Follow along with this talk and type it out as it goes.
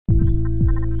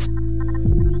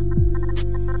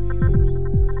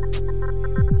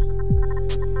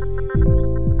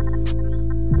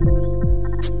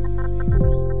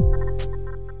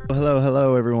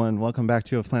welcome back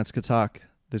to A Plants Could Talk.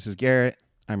 This is Garrett.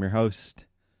 I'm your host.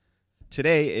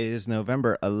 Today is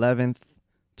November 11th,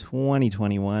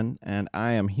 2021, and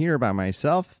I am here by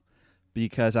myself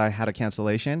because I had a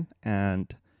cancellation,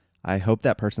 and I hope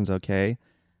that person's okay.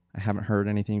 I haven't heard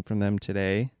anything from them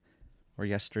today or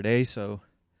yesterday, so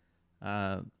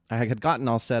I had gotten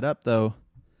all set up, though,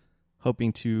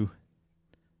 hoping to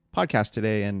podcast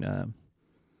today, and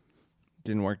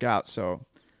didn't work out, so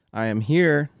I am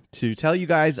here to tell you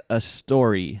guys a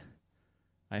story.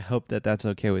 I hope that that's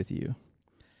okay with you.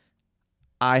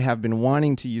 I have been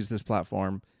wanting to use this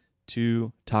platform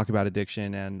to talk about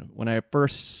addiction, and when I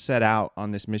first set out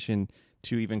on this mission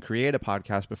to even create a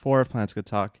podcast before If Plants Could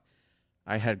Talk,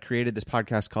 I had created this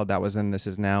podcast called That Was Then, This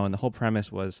Is Now, and the whole premise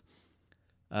was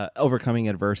overcoming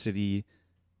adversity,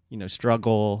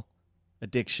 struggle,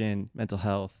 addiction, mental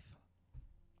health,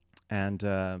 and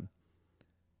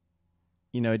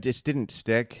it just didn't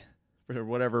stick for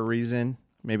whatever reason.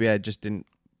 Maybe I just didn't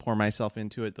pour myself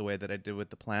into it the way that I did with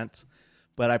the plants.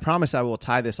 But I promise I will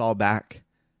tie this all back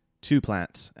to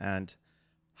plants and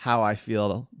how I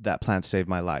feel that plants saved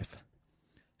my life.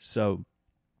 So,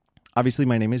 obviously,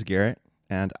 my name is Garrett,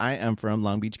 and I am from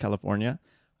Long Beach, California.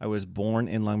 I was born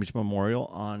in Long Beach Memorial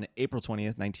on April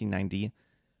 20th, 1990.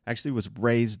 I actually was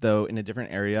raised, though, in a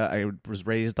different area. I was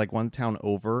raised like one town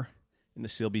over in the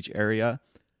Seal Beach area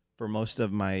for most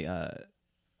of my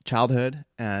childhood,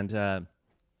 and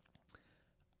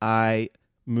I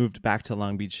moved back to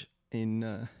Long Beach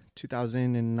in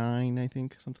 2009, I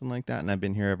think, something like that, and I've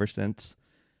been here ever since.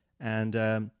 And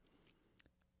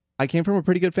I came from a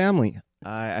pretty good family.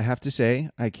 I have to say,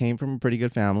 I came from a pretty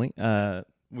good family.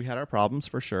 We had our problems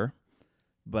for sure,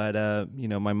 but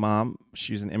my mom,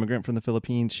 she's an immigrant from the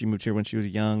Philippines. She moved here when she was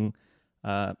young.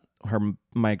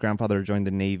 My grandfather joined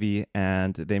the Navy,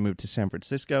 and they moved to San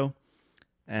Francisco.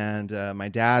 And my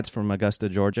dad's from Augusta,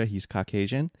 Georgia. He's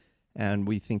Caucasian, and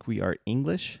we think we are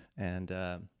English. And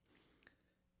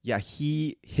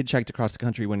he hitchhiked across the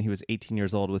country when he was 18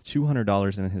 years old with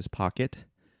 $200 in his pocket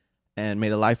and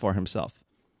made a life for himself.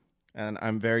 And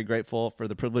I'm very grateful for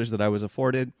the privilege that I was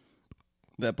afforded,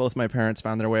 that both my parents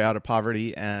found their way out of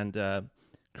poverty and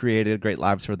created great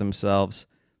lives for themselves.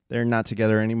 They're not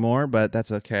together anymore, but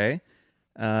that's okay.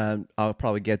 I'll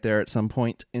probably get there at some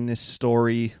point in this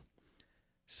story.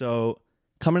 So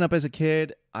coming up as a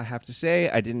kid, I have to say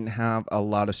I didn't have a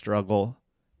lot of struggle,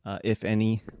 if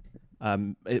any,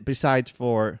 besides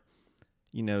for,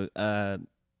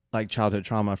 like childhood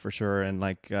trauma for sure, and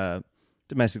like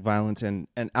domestic violence and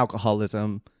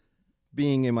alcoholism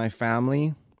being in my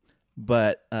family.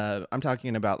 But I'm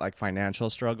talking about like financial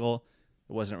struggle.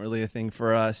 It wasn't really a thing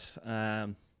for us, at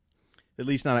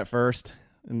least not at first,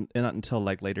 and not until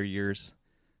like later years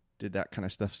did that kind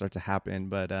of stuff start to happen.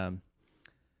 But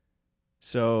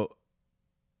so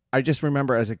I just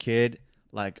remember as a kid,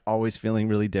 like always feeling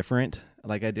really different,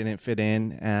 like I didn't fit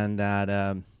in, and that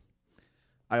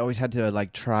I always had to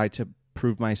like try to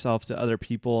prove myself to other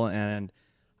people, and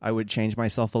I would change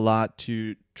myself a lot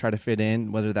to try to fit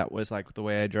in, whether that was like the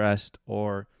way I dressed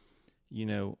or,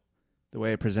 the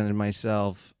way I presented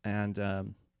myself. And,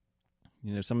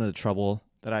 some of the trouble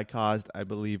that I caused, I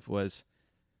believe, was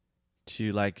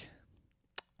to like,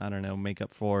 I don't know, make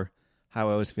up for how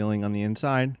I was feeling on the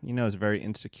inside. I was very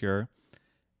insecure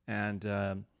and,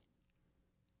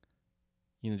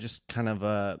 just kind of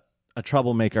a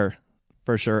troublemaker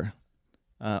for sure.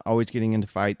 Always getting into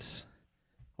fights,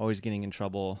 always getting in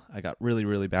trouble. I got really,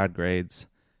 really bad grades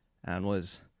and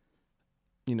was,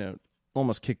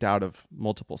 almost kicked out of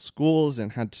multiple schools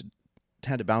and had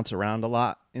to bounce around a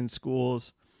lot in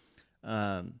schools.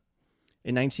 In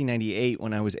 1998,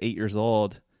 when I was 8 years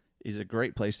old, is a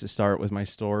great place to start with my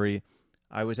story.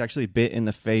 I was actually bit in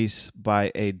the face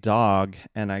by a dog,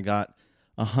 and I got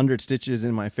 100 stitches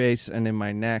in my face and in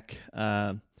my neck,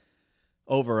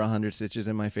 over 100 stitches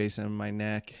in my face and my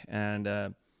neck.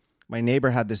 And my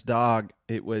neighbor had this dog.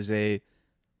 It was a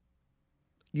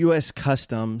U.S.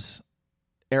 Customs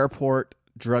airport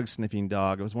drug sniffing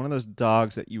dog. It was one of those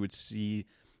dogs that you would see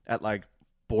at like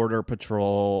Border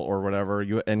Patrol or whatever,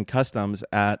 and Customs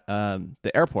at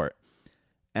the airport.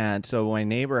 And so my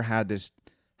neighbor had this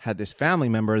family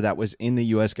member that was in the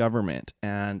U.S. government,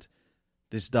 and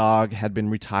this dog had been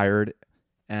retired,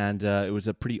 and it was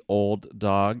a pretty old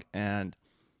dog, and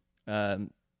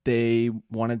they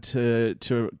wanted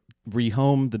to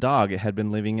rehome the dog. It had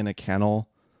been living in a kennel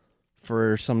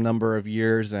for some number of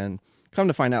years, and come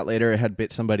to find out later, it had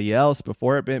bit somebody else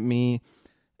before it bit me.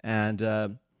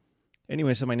 And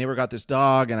anyway, so my neighbor got this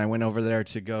dog, and I went over there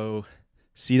to go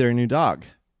see their new dog.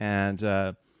 And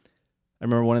I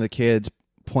remember one of the kids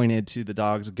pointed to the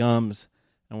dog's gums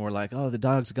and we're like, oh, the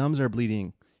dog's gums are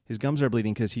bleeding. His gums are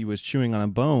bleeding because he was chewing on a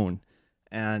bone.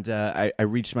 And I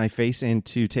reached my face in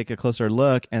to take a closer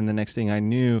look, and the next thing I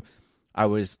knew, I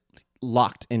was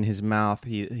locked in his mouth.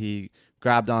 He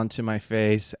grabbed onto my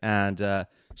face and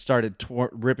started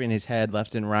ripping his head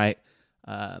left and right.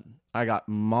 I got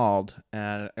mauled,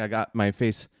 and I got my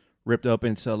face ripped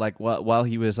open. So like while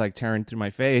he was like tearing through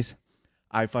my face,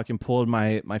 I fucking pulled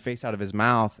my face out of his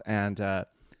mouth and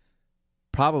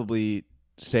probably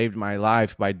saved my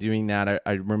life by doing that.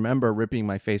 I remember ripping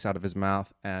my face out of his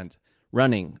mouth and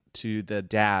running to the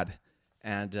dad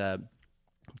and the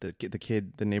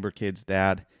neighbor kid's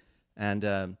dad. And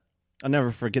I'll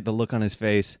never forget the look on his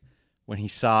face when he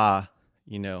saw,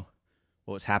 what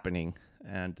was happening,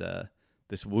 and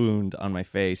this wound on my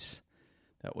face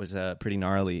that was pretty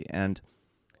gnarly. And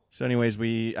so anyways,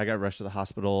 I got rushed to the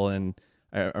hospital, and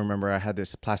I remember I had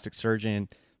this plastic surgeon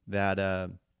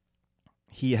that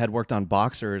he had worked on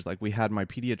boxers. Like, we had my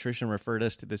pediatrician referred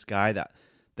us to this guy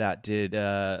that did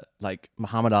like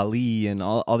Muhammad Ali and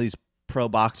all these pro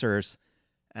boxers,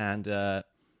 and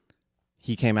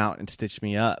he came out and stitched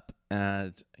me up.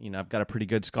 And I've got a pretty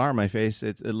good scar on my face.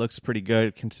 It looks pretty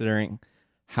good considering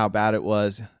how bad it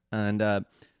was. And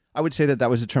I would say that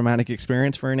was a traumatic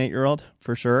experience for an 8-year-old,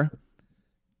 for sure.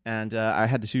 And I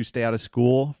had to stay out of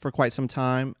school for quite some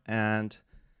time. And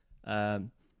I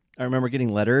remember getting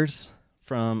letters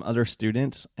from other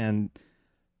students, and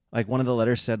like one of the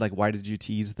letters said, like, why did you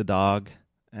tease the dog?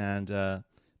 And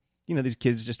these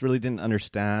kids just really didn't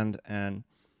understand. And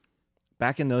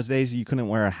back in those days, you couldn't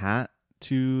wear a hat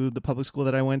to the public school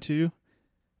that I went to.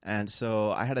 And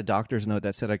so I had a doctor's note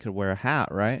that said I could wear a hat,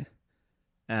 right?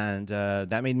 And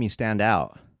that made me stand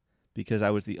out because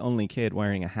I was the only kid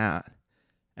wearing a hat.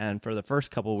 And for the first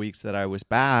couple of weeks that I was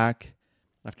back,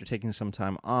 after taking some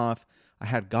time off, I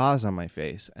had gauze on my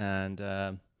face, and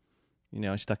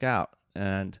I stuck out.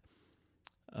 And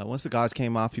once the gauze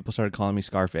came off, people started calling me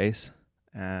Scarface,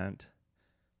 and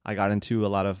I got into a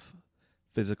lot of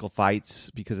physical fights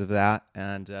because of that,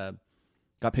 and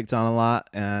got picked on a lot.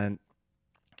 And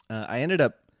I ended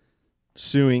up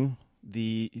suing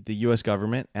the U.S.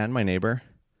 government and my neighbor,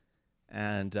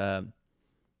 and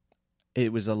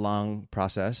it was a long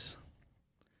process.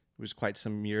 It was quite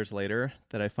some years later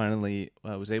that I finally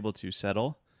was able to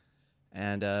settle,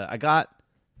 and I got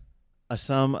a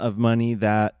sum of money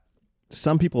that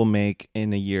some people make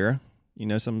in a year.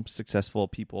 Some successful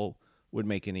people would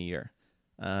make in a year.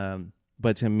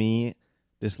 But to me,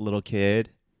 this little kid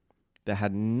that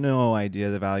had no idea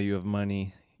the value of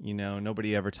money,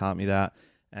 nobody ever taught me that.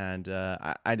 And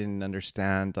I didn't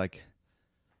understand like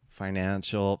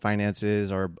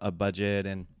finances or a budget.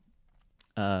 And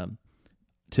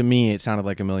to me, it sounded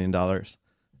like $1 million,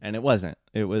 and it wasn't.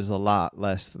 It was a lot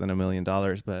less than $1 million.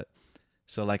 But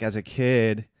so like as a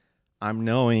kid, I'm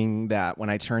knowing that when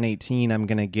I turn 18, I'm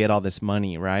going to get all this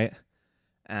money, right?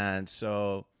 And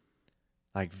so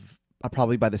like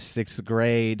probably by the 6th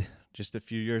grade, just a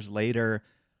few years later,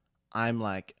 I'm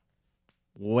like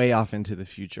way off into the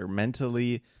future.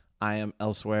 Mentally, I am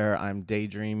elsewhere. I'm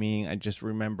daydreaming. I just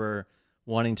remember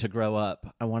wanting to grow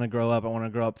up. I want to grow up. I want to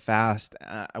grow up fast.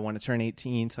 I want to turn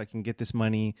 18 so I can get this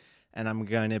money, and I'm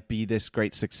going to be this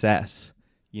great success.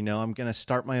 I'm going to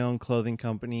start my own clothing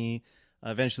company.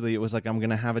 Eventually, it was like I'm going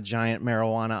to have a giant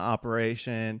marijuana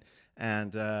operation,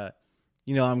 and I'm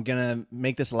going to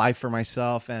make this life for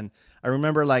myself. And I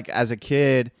remember like as a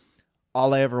kid,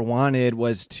 all I ever wanted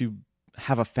was to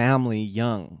have a family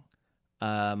young.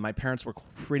 My parents were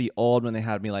pretty old when they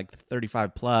had me, like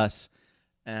 35 plus.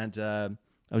 And I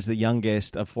was the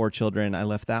youngest of 4 children. I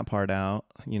left that part out.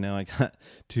 I got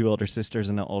 2 older sisters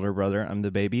and an older brother. I'm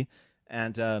the baby.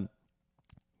 And I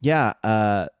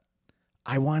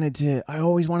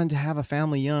always wanted to have a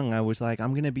family young. I was like,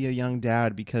 I'm going to be a young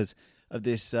dad because of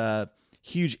this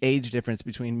huge age difference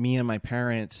between me and my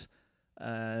parents.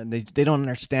 They don't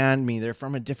understand me. They're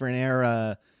from a different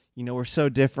era. We're so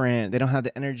different. They don't have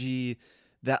the energy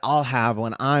that I'll have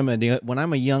when I'm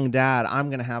a young dad. I'm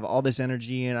going to have all this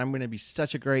energy, and I'm going to be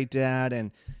such a great dad.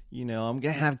 And, I'm going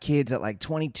to have kids at like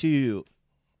 22.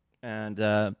 And,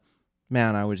 man,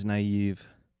 I was naive.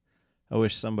 I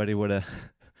wish somebody would have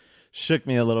shook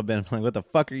me a little bit. I'm like, what the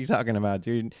fuck are you talking about,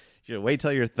 dude? You should wait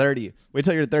till you're 30. Wait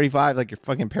till you're 35 like your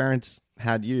fucking parents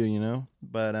had you,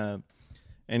 But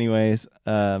anyways,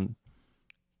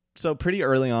 so pretty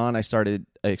early on, I started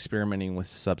experimenting with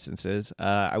substances.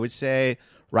 I would say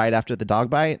right after the dog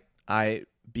bite, I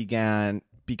began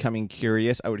becoming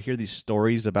curious. I would hear these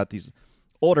stories about these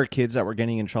older kids that were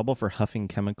getting in trouble for huffing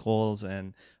chemicals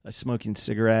and smoking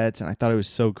cigarettes. And I thought it was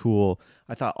so cool.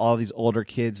 I thought all these older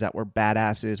kids that were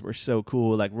badasses were so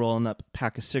cool, like rolling up a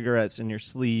pack of cigarettes in your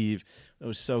sleeve. It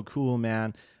was so cool,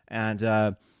 man.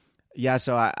 And yeah,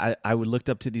 so I would looked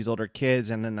up to these older kids,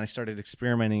 and then I started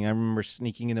experimenting. I remember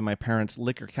sneaking into my parents'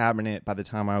 liquor cabinet by the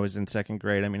time I was in second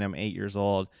grade. I mean, I'm 8 years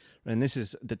old. And this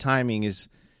is, the timing is,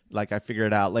 like I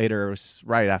figured out later, it was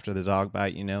right after the dog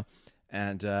bite, you know?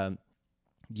 And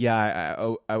yeah,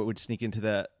 I would sneak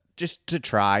into just to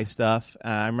try stuff.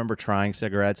 I remember trying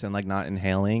cigarettes and like not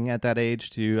inhaling at that age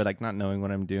too, like not knowing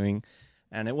what I'm doing.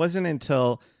 And it wasn't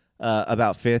until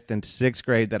about fifth and sixth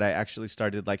grade that I actually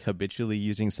started like habitually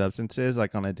using substances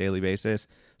like on a daily basis.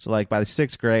 So like by the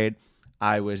sixth grade,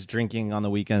 I was drinking on the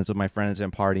weekends with my friends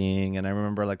and partying. And I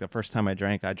remember like the first time I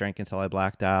drank until I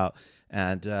blacked out,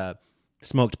 and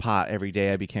smoked pot every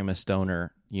day. I became a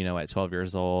stoner, you know, at 12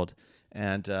 years old.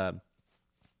 And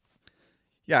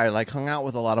yeah, I like hung out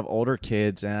with a lot of older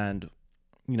kids, and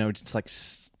you know, just like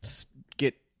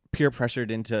get peer pressured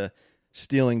into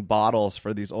stealing bottles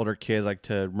for these older kids, like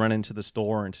to run into the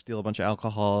store and steal a bunch of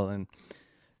alcohol. And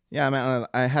yeah, man,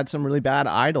 I had some really bad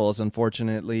idols,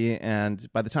 unfortunately. And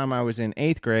by the time I was in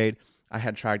eighth grade, I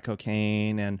had tried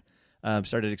cocaine and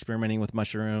started experimenting with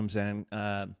mushrooms. And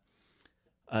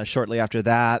shortly after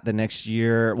that, the next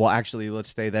year, well, actually, let's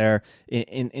stay there.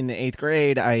 In the eighth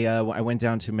grade, I went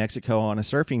down to Mexico on a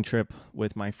surfing trip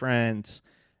with my friends,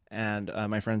 and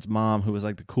my friend's mom, who was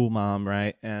like the cool mom,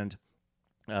 right? And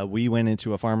we went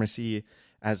into a pharmacy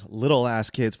as little ass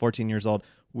kids, 14 years old.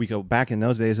 We go back in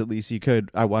those days, at least you could.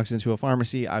 I walked into a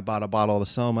pharmacy, I bought a bottle of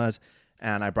Somas,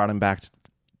 and I brought them back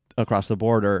across the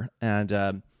border,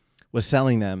 and was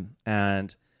selling them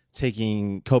and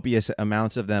taking copious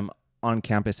amounts of them on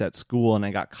campus at school. And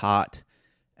I got caught.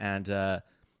 And I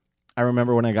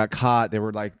remember when I got caught, they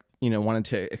were like, you know, wanted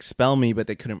to expel me, but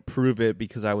they couldn't prove it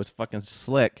because I was fucking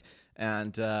slick.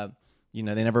 And you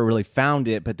know, they never really found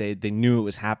it, but they knew it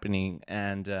was happening.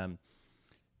 And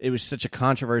it was such a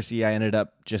controversy. I ended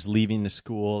up just leaving the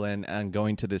school and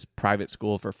going to this private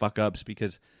school for fuck ups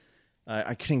because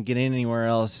I couldn't get in anywhere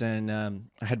else. And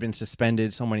I had been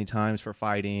suspended so many times for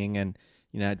fighting, and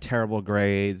you know, had terrible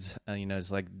grades. You know,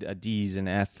 it's like a D's and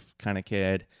F kind of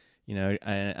kid. You know,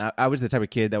 and I was the type of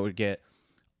kid that would get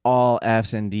all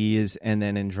F's and D's, and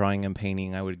then in drawing and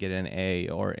painting, I would get an A,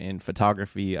 or in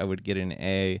photography, I would get an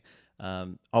A.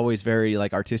 Always very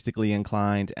like artistically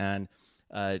inclined, and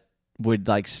would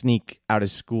like sneak out of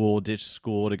school, ditch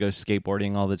school to go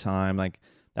skateboarding all the time. Like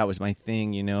that was my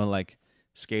thing, you know, like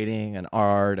skating and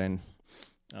art. And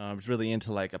I was really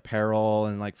into like apparel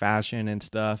and like fashion and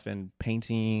stuff, and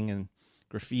painting and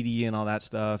graffiti and all that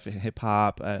stuff, hip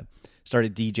hop.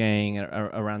 Started DJing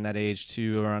around that age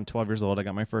too. Around 12 years old, I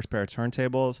got my first pair of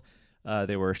turntables.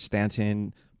 They were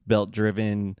Stanton belt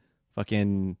driven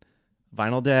fucking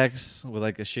vinyl decks with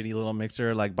like a shitty little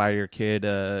mixer, like buy your kid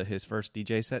his first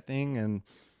DJ set thing. And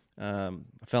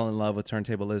I fell in love with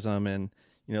turntablism, and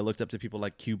you know, looked up to people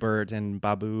like Qbert and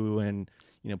Babu and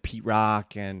you know, Pete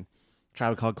Rock and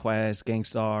Tribe Called Quest,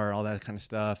 Gangstar, all that kind of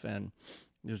stuff. And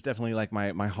it was definitely like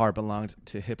my heart belonged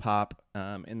to hip hop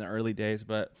in the early days.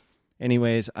 But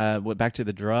anyways, went back to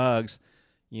the drugs.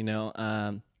 You know,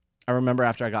 I remember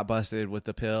after I got busted with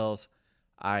the pills,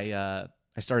 I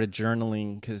started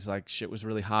journaling because like shit was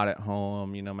really hot at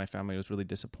home. You know, my family was really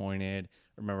disappointed.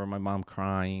 I remember my mom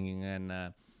crying,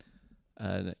 and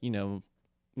you know,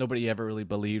 nobody ever really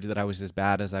believed that I was as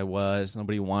bad as I was.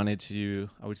 Nobody wanted to.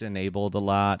 I was enabled a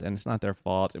lot, and it's not their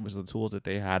fault. It was the tools that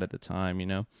they had at the time, you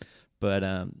know. But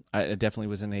I definitely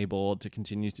was enabled to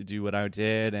continue to do what I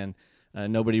did, and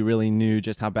nobody really knew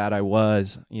just how bad I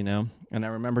was, you know. And I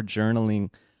remember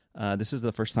journaling. This is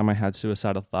the first time I had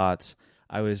suicidal thoughts.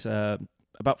 I was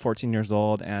about 14 years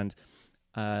old, and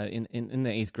in the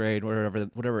 8th grade,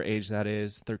 whatever age that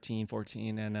is, 13,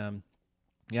 14, and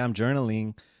yeah, I'm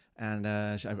journaling. And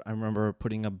I remember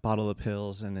putting a bottle of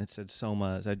pills, and it said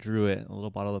Somas. I drew it, a little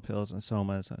bottle of pills and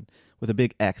Somas, and with a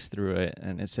big X through it.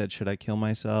 And it said, "Should I kill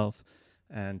myself?"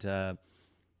 And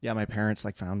yeah, my parents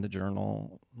like found the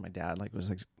journal. My dad like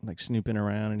was like snooping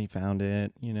around, and he found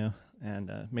it, you know, and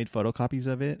made photocopies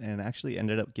of it, and actually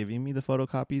ended up giving me the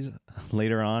photocopies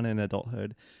later on in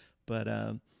adulthood. But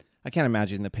I can't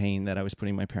imagine the pain that I was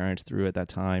putting my parents through at that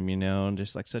time, you know, and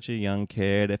just like such a young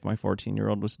kid. If my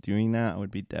 14-year-old was doing that, I would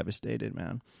be devastated,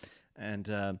 man.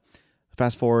 And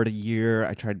fast forward a year,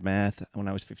 I tried meth when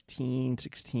I was 15,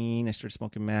 16. I started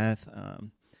smoking meth.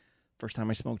 First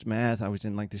time I smoked meth, I was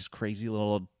in like this crazy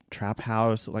little trap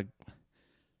house, like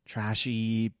a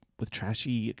trashy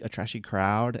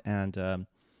crowd. And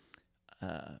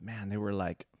man, they were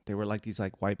like they were like these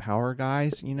like white power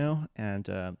guys, you know, and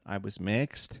I was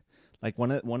mixed. Like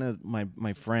one of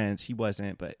my friends, he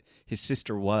wasn't, but his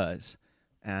sister was,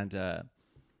 and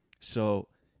so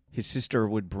his sister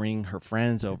would bring her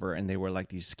friends over, and they were like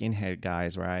these skinhead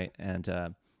guys, right?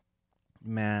 And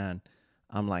man,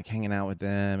 I'm like hanging out with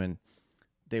them, and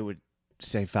they would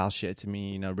say foul shit to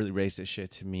me, you know, really racist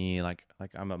shit to me, like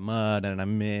I'm a mud and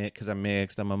I'm mixed because I'm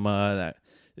mixed. I'm a mud,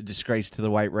 a disgrace to the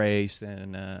white race,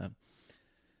 and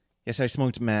yes, I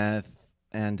smoked meth,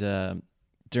 and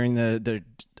during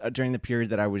the period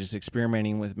that I was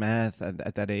experimenting with meth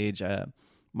at that age,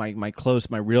 my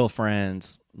real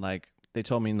friends, like they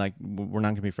told me like we're not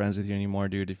gonna be friends with you anymore,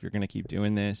 dude, if you're gonna keep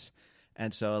doing this.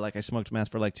 And so like I smoked meth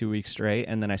for like 2 weeks straight,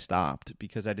 and then I stopped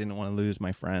because I didn't want to lose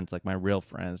my friends, like my real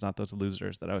friends, not those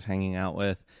losers that I was hanging out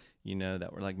with, you know,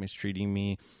 that were like mistreating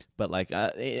me. But like,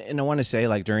 and I want to say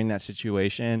like during that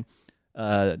situation,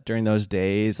 during those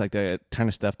days, like the kind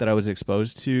of stuff that I was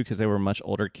exposed to, because they were much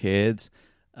older kids,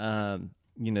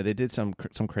 you know, they did some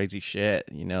crazy shit,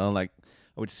 you know, like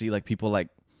I would see like people like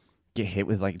get hit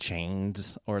with like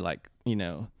chains or like, you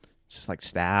know, just like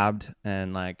stabbed,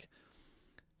 and like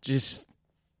just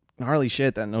gnarly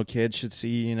shit that no kid should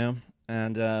see, you know.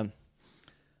 And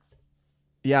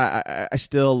yeah, I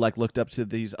still like looked up to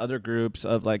these other groups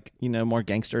of like, you know, more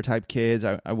gangster type kids.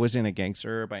 I wasn't a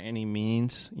gangster by any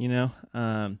means, you know,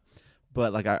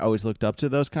 but like I always looked up to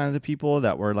those kinds of people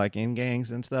that were like in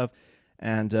gangs and stuff.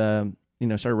 And you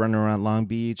know, started running around Long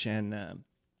Beach, and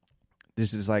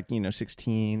this is like, you know,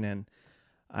 16, and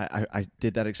I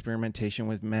did that experimentation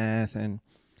with meth, and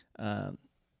I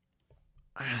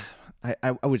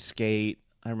would skate.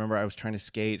 I remember I was trying to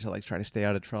skate to like try to stay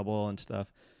out of trouble and stuff.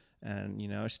 And, you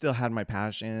know, I still had my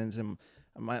passions, and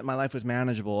my life was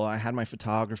manageable. I had my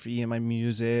photography and my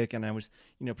music, and I was,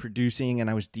 you know, producing, and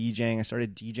I was DJing. I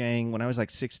started DJing when I was like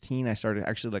 16. I started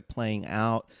actually like playing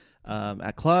out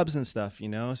at clubs and stuff, you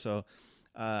know. So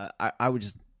I was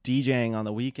just DJing on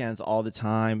the weekends all the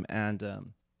time,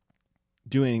 and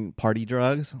doing party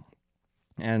drugs.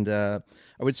 And I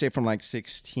would say from like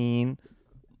 16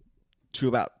 to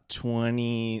about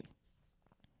 20,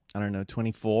 I don't know,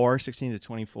 24, 16 to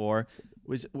 24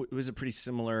 was a pretty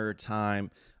similar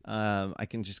time. I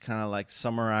can just kind of like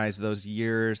summarize those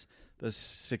years, those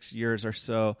 6 years or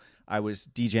so. I was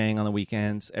DJing on the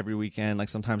weekends, every weekend, like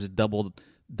sometimes double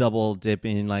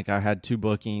dipping. Like I had 2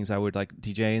 bookings. I would like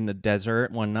DJ in the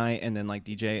desert one night, and then like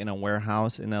DJ in a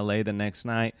warehouse in LA the next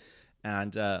night,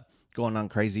 and going on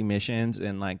crazy missions,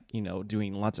 and like, you know,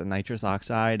 doing lots of nitrous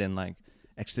oxide and like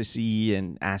ecstasy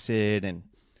and acid and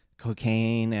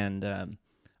cocaine. And I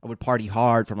would party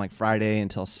hard from like Friday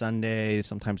until Sunday,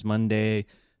 sometimes Monday,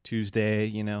 Tuesday,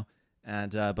 you know.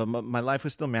 And but my life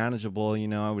was still manageable, you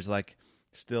know. I was like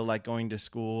still like going to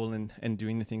school and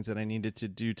doing the things that I needed to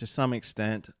do to some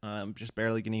extent, just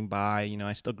barely getting by, you know.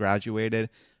 I still graduated.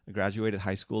 I graduated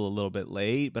high school a little bit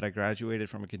late, but I graduated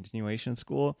from a continuation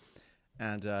school.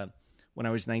 And when I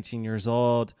was 19 years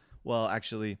old, well,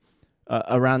 actually,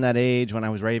 around that age when I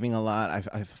was raving a lot,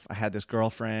 I had this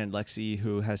girlfriend, Lexi,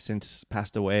 who has since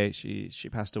passed away. She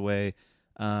passed away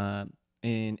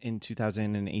in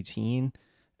 2018,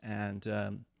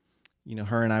 and you know,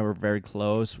 her and I were very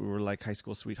close. We were like high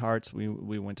school sweethearts. We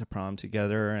went to prom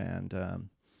together, and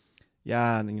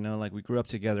yeah, and, you know, like we grew up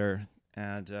together,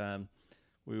 and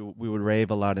we would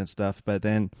rave a lot and stuff. But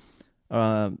then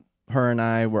her and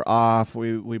I were off.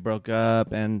 We broke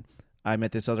up, and I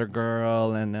met this other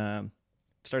girl, and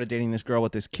started dating this girl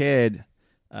with this kid.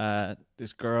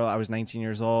 This girl, I was 19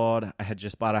 years old. I had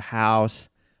just bought a house.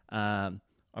 I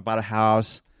bought a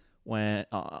house when,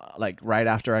 like, right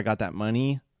after I got that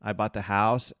money. I bought the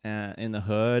house in the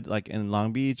hood, like in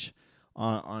Long Beach,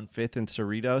 on 5th and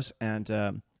Cerritos.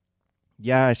 And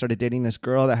yeah, I started dating this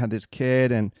girl that had this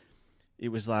kid, and it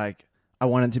was like I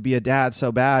wanted to be a dad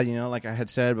so bad, you know, like I had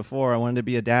said before, I wanted to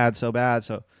be a dad so bad.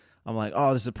 So I'm like,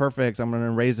 oh, this is perfect. I'm going to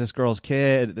raise this girl's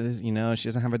kid. You know, she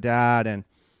doesn't have a dad. And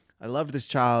I loved this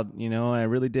child, you know, I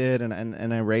really did.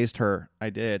 And I raised her.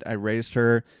 I did. I raised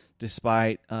her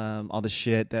despite all the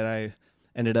shit that I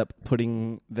ended up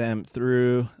putting them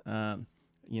through.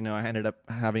 You know, I ended up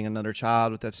having another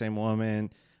child with that same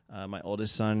woman. My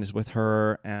oldest son is with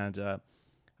her. And I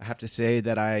have to say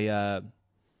that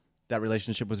that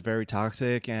relationship was very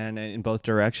toxic, and in both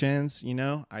directions, you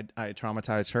know. I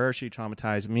traumatized her. She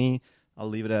traumatized me. I'll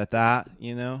leave it at that,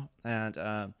 you know. And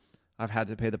I've had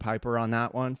to pay the piper on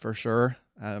that one for sure.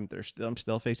 I'm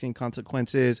still facing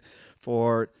consequences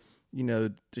for, you know,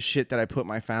 the shit that I put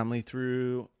my family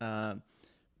through,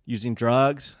 using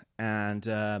drugs, and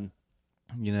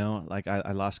you know, like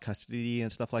I lost custody and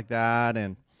stuff like that,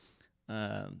 and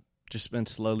just been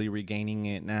slowly regaining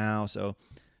it now. So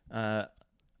I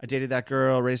dated that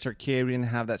girl, raised her kid. We didn't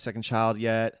have that second child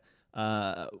yet.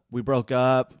 We broke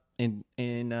up in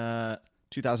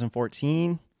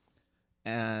 2014,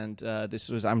 and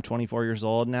I'm 24 years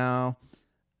old now,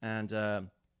 and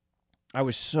I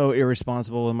was so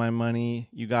irresponsible with my money.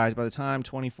 You guys, by the time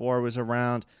 24 was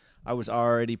around, I was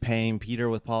already paying Peter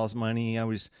with Paul's money. I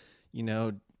was,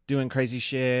 doing crazy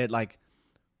shit, like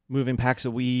moving packs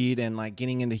of weed and like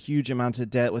getting into huge amounts of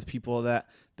debt with people that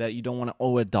you don't want to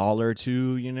owe $1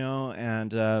 to,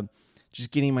 and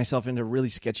just getting myself into really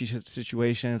sketchy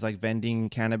situations, like vending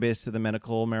cannabis to the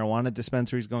medical marijuana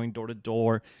dispensaries, going door to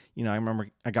door. I remember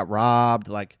I got robbed,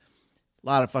 like a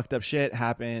lot of fucked up shit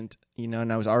happened,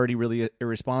 and I was already really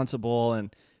irresponsible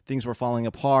and things were falling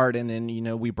apart. And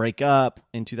then, we break up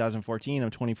in 2014. I'm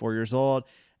 24 years old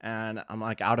and I'm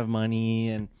like out of money,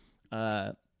 and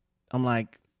I'm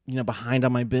like, behind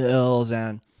on my bills.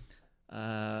 And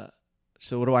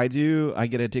so what do? I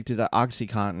get addicted to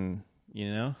OxyContin,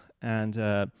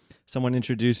 and someone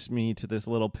introduced me to this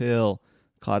little pill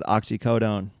called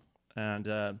oxycodone.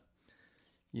 And,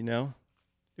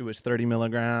 it was 30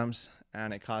 milligrams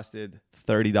and it costed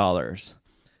 $30.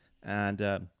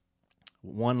 And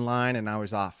one line and I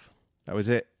was off. That was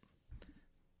it.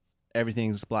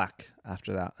 Everything's black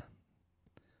after that.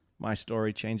 My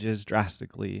story changes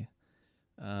drastically.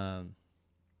 Now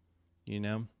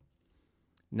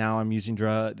I'm using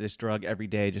this drug every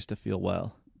day just to feel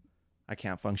well. I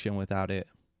can't function without it.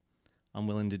 I'm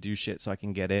willing to do shit so I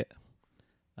can get it.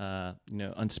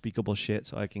 Unspeakable shit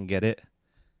so I can get it.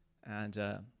 And,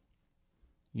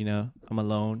 I'm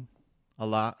alone a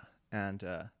lot. And,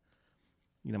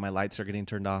 my lights are getting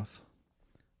turned off.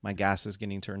 My gas is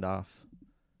getting turned off.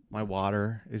 My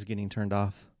water is getting turned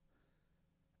off.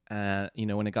 And,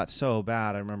 when it got so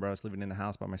bad, I remember I was living in the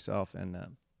house by myself and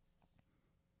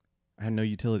I had no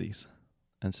utilities.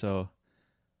 And so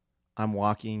I'm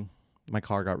walking. My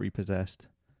car got repossessed.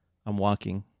 I'm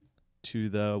walking to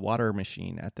the water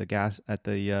machine at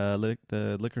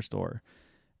the liquor store.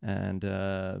 And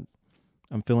I'm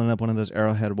filling up one of those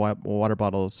Arrowhead water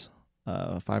bottles,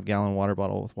 a 5-gallon water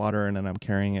bottle with water, and then I'm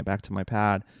carrying it back to my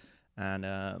pad. And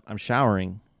I'm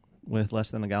showering with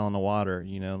less than a gallon of water,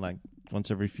 like once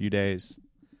every few days.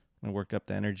 I work up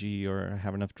the energy or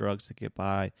have enough drugs to get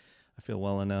by. I feel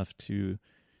well enough to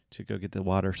go get the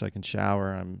water so I can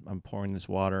shower. I'm pouring this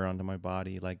water onto my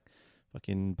body like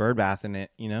fucking bird bath in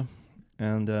it,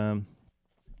 And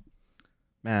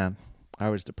man, I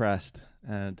was depressed.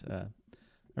 And I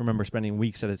remember spending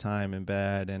weeks at a time in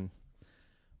bed and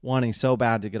wanting so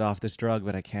bad to get off this drug,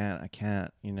 but I can't, I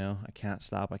can't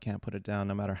stop. I can't put it down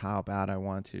no matter how bad I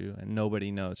want to. And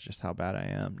nobody knows just how bad I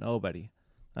am. Nobody.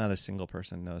 Not a single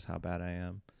person knows how bad I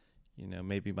am.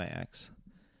 Maybe my ex.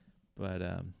 But,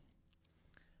 and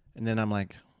then I'm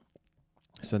like,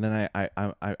 so then I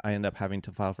end up having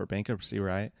to file for bankruptcy,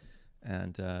 right?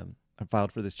 And I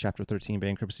filed for this Chapter 13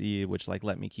 bankruptcy, which like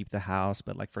let me keep the house,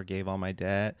 but like forgave all my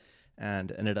debt,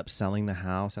 and ended up selling the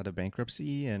house out of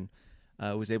bankruptcy, and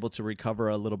was able to recover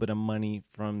a little bit of money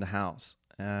from the house.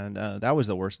 And that was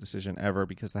the worst decision ever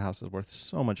because the house is worth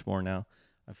so much more now.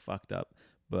 I fucked up.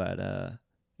 But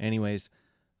anyways,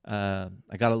 I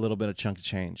got a little bit of chunk of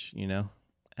change,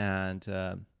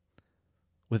 and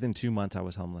within 2 months I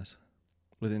was homeless.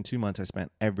 Within 2 months I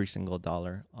spent every single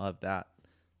dollar of that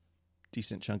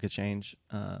decent chunk of change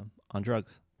on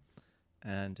drugs.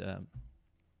 And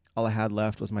all I had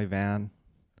left was my van.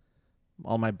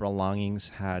 All my belongings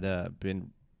had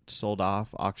been sold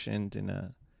off, auctioned in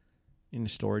a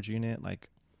storage unit. Like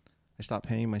I stopped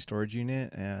paying my storage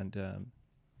unit, and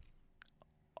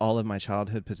all of my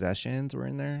childhood possessions were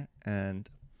in there, and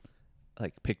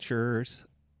like pictures,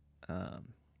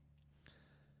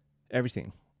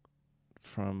 everything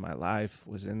from my life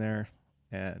was in there,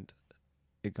 and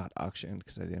it got auctioned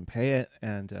because I didn't pay it.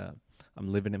 And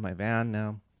I'm living in my van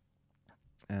now,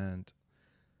 and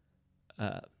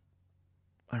I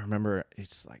remember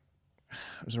it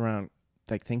was around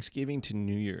like Thanksgiving to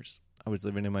New Year's. I was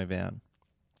living in my van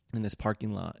in this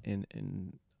parking lot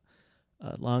in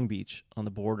Long Beach on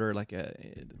the border, like a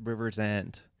river's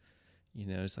end.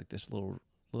 It's like this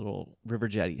little river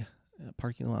jetty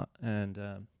parking lot. And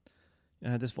I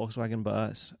had this Volkswagen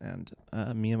bus, and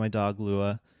me and my dog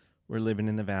Lua were living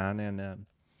in the van, and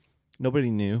nobody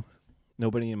knew.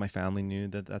 Nobody in my family knew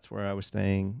that that's where I was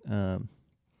staying.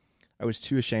 I was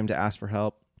too ashamed to ask for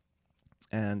help,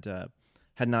 and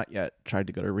had not yet tried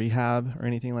to go to rehab or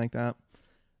anything like that.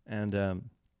 And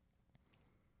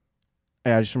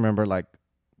I just remember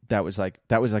that was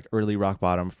early rock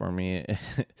bottom for me.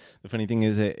 The funny thing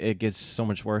is it gets so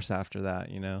much worse after that,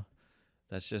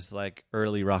 That's just like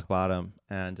early rock bottom.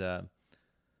 And I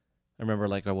remember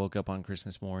like I woke up on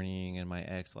Christmas morning and my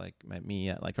ex like met me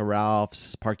at like a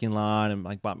Ralph's parking lot and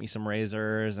like bought me some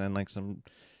razors and like some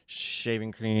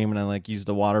shaving cream, and I like used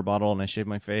a water bottle and I shaved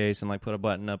my face and like put a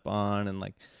button up on and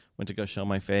like went to go show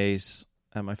my face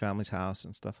at my family's house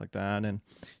and stuff like that. And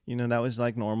that was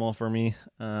like normal for me.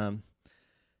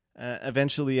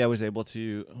 Eventually I was able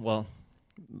to, well,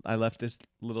 I left this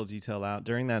little detail out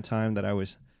during that time that I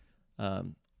was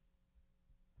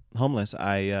homeless.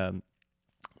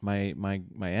 My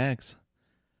ex,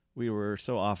 we were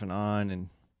so off and on,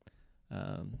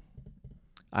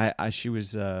 and she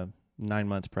was 9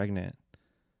 months pregnant,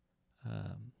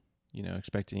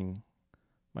 expecting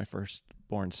my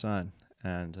firstborn son,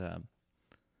 and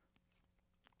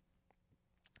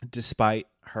despite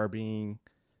her being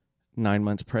 9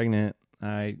 months pregnant,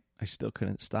 I still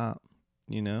couldn't stop.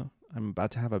 I'm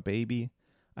about to have a baby.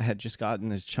 I had just gotten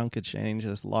this chunk of change,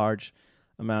 this large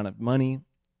amount of money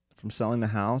from selling the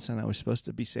house, and I was supposed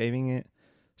to be saving it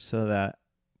so that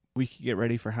we could get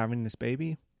ready for having this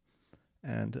baby.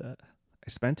 And I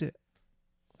spent it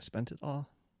all.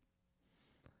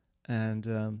 And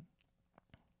I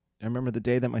remember the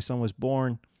day that my son was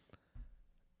born,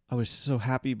 I was so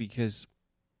happy because,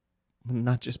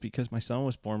 not just because my son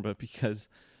was born, but because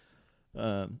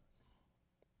I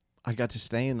got to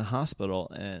stay in the hospital,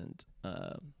 and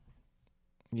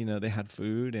they had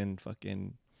food and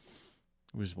fucking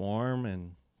it was warm,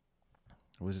 and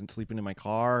I wasn't sleeping in my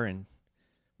car, and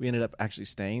we ended up actually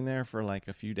staying there for like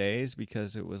a few days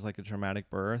because it was like a traumatic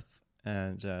birth,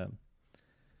 and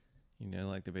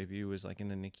like the baby was like in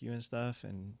the NICU and stuff,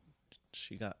 and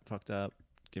she got fucked up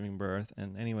giving birth.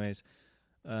 And anyways,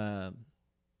 my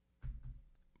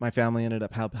family ended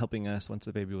up helping us once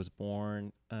the baby was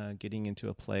born, getting into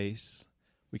a place.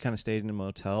 We kind of stayed in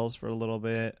motels for a little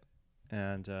bit,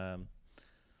 and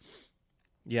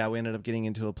we ended up getting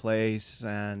into a place,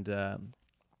 and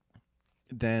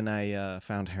then I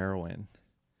found heroin.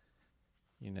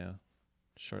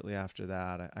 Shortly after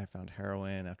that, I found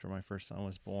heroin after my first son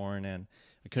was born, and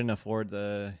I couldn't afford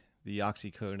the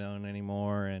oxycodone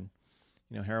anymore, and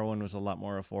heroin was a lot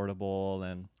more affordable,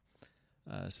 and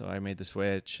so I made the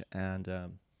switch, and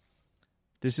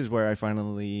this is where I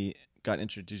finally got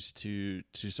introduced to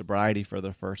sobriety for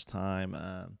the first time.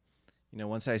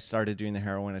 Once I started doing the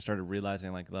heroin, I started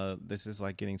realizing like this is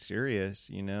like getting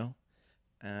serious,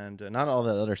 and not all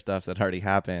that other stuff that already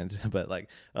happened, but like,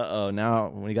 now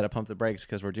we got to pump the brakes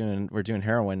because we're doing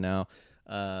heroin now,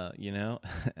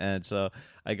 and so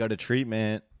I go to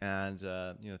treatment, and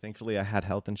thankfully I had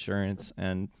health insurance,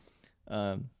 and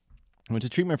I went to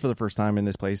treatment for the first time in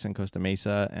this place in Costa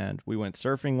Mesa, and we went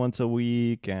surfing once a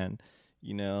week, and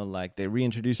like they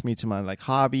reintroduced me to my like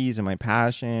hobbies and my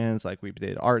passions. Like we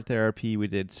did art therapy, we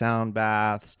did sound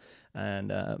baths,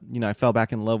 and I fell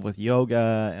back in love with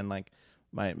yoga, and like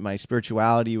my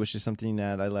spirituality, which is something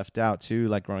that I left out too.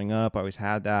 Like growing up, I always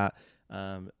had that.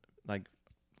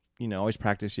 Always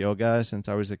practiced yoga since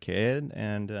I was a kid,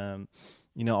 and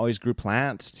always grew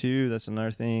plants too. That's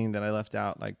another thing that I left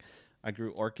out. Like I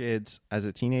grew orchids as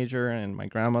a teenager, and my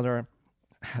grandmother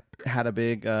had a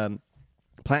big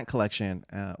plant collection,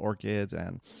 orchids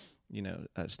and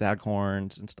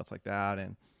staghorns and stuff like that.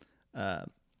 And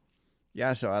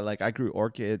so I grew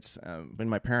orchids in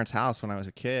my parents' house when I was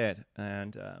a kid.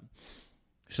 And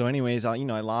so anyways, I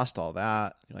lost all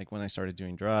that like when I started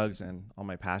doing drugs and all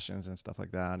my passions and stuff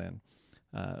like that. And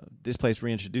this place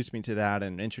reintroduced me to that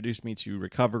and introduced me to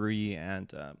recovery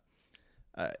and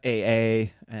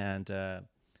AA, and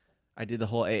I did the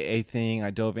whole AA thing.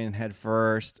 I dove in head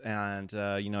first, and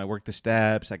I worked the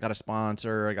steps. I got a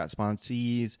sponsor. I got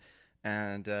sponsees,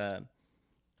 and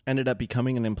ended up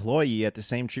becoming an employee at the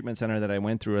same treatment center that I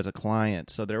went through as a client.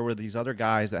 So there were these other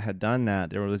guys that had done that.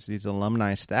 There was these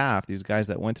alumni staff, these guys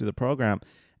that went through the program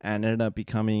and ended up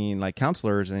becoming like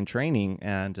counselors and training,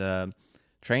 and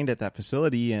trained at that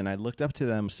facility. And I looked up to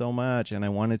them so much, and I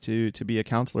wanted to be a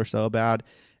counselor so bad.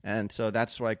 And so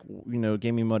that's like,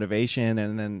 gave me motivation.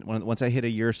 And then once I hit a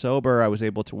year sober, I was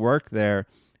able to work there.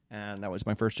 And that was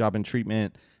my first job in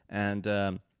treatment. And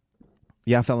I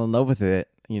fell in love with it,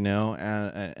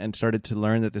 and started to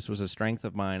learn that this was a strength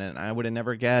of mine. And I would have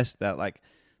never guessed that like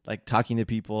talking to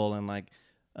people and like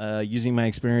using my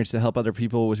experience to help other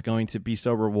people was going to be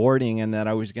so rewarding, and that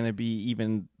I was going to be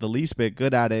even the least bit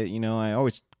good at it. I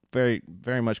always very,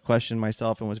 very much questioned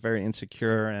myself and was very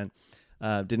insecure, and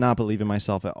did not believe in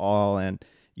myself at all. And,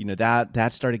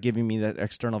 that started giving me that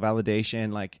external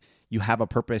validation. Like, you have a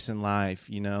purpose in life,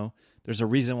 there's a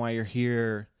reason why you're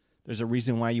here. There's a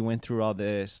reason why you went through all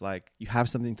this. Like, you have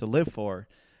something to live for.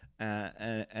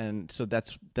 and so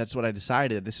that's what I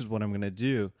decided. This is what I'm going to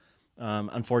do.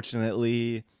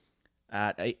 Unfortunately,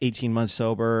 at 18 months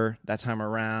sober, that time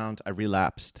around, I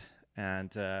relapsed,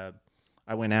 and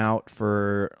I went out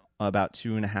for about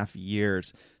 2.5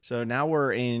 years. So now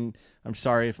we're in. I'm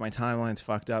sorry if my timeline's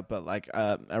fucked up, but like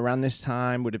around this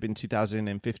time would have been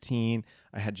 2015.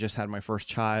 I had just had my first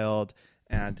child,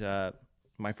 and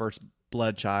my first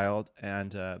blood child,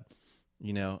 and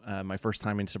my first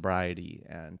time in sobriety,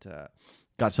 and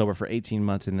got sober for 18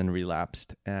 months and then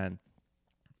relapsed. And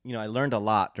I learned a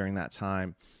lot during that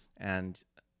time, and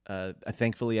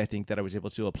thankfully I think that I was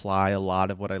able to apply a lot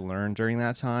of what I learned during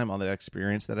that time, all that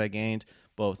experience that I gained,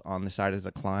 both on the side as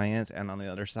a client and on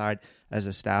the other side as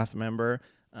a staff member,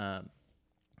 and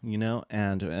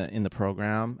in the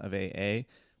program of AA.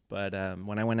 But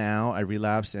when I went out, I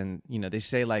relapsed, and they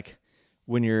say like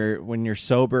when you're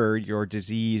sober, your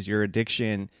disease, your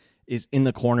addiction is in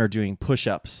the corner doing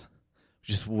push-ups,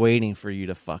 just waiting for you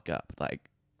to fuck up. Like,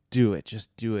 do it,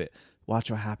 just do it.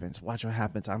 Watch what happens. Watch what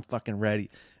happens. I'm fucking ready.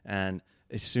 And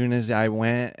as soon as I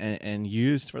went and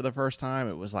used for the first time,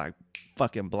 it was like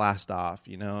fucking blast off,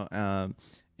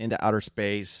 into outer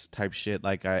space type shit.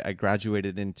 Like I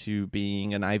graduated into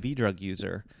being an IV drug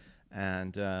user,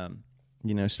 and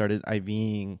started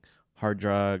IVing hard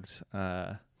drugs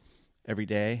every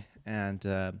day. And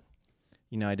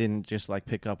I didn't just like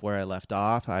pick up where I left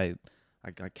off. I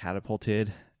got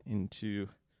catapulted into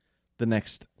the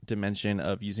next dimension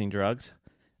of using drugs.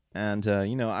 And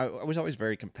I was always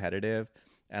very competitive,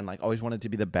 and like always wanted to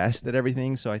be the best at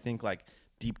everything. So I think like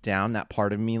deep down, that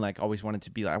part of me like always wanted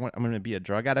to be like, I'm going to be a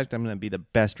drug addict. I'm going to be the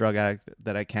best drug addict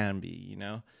that I can be,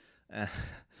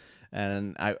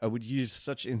 and I would use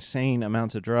such insane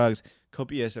amounts of drugs,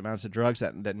 copious amounts of drugs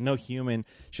that no human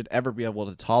should ever be able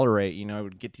to tolerate. I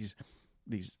would get these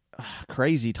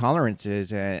crazy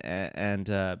tolerances, and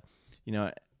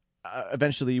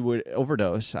eventually would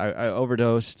overdose. I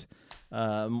overdosed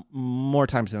more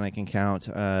times than I can count.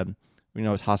 I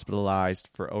was hospitalized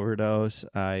for overdose.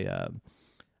 I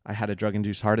had a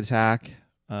drug-induced heart attack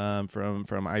from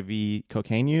IV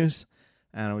cocaine use,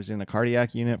 and I was in a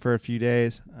cardiac unit for a few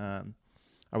days.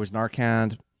 I was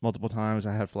Narcaned multiple times.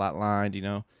 I had flatlined.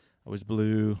 I was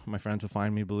blue. My friends would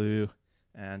find me blue,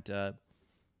 and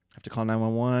have to call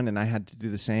 911, and I had to do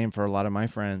the same for a lot of my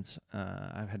friends.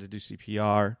 I've had to do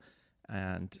CPR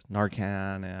and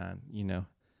Narcan, and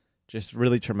just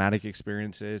really traumatic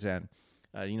experiences. And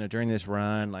during this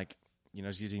run, like I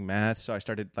was using meth, so I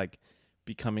started like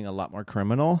becoming a lot more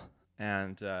criminal,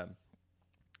 and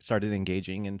started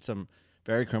engaging in some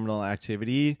very criminal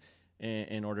activity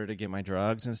in order to get my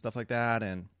drugs and stuff like that.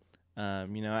 And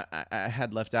I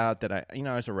had left out that I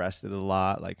was arrested a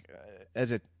lot, like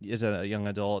as a young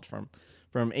adult from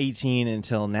 18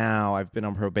 until now. I've been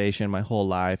on probation my whole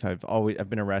life. I've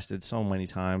been arrested so many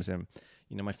times, and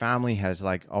my family has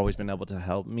like always been able to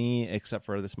help me, except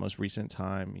for this most recent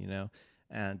time,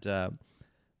 and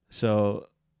so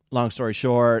long story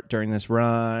short, during this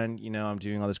run, I'm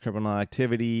doing all this criminal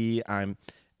activity. I'm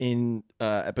in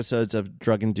episodes of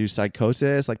drug-induced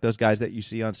psychosis, like those guys that you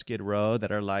see on Skid Row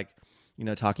that are like,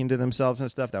 talking to themselves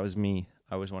and stuff. That was me.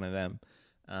 I was one of them.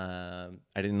 I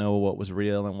didn't know what was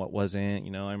real and what wasn't.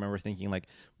 I remember thinking like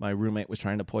my roommate was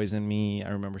trying to poison me.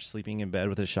 I remember sleeping in bed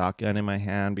with a shotgun in my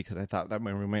hand because I thought that my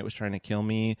roommate was trying to kill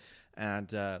me. And,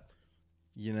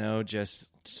 just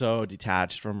so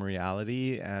detached from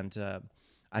reality. And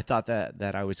I thought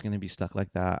that I was going to be stuck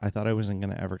like that. I thought I wasn't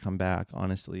going to ever come back,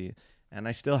 honestly. And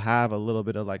I still have a little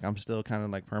bit of like, I'm still kind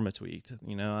of like perma-tweaked.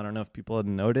 I don't know if people had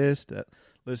noticed that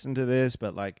listen to this,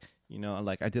 but like,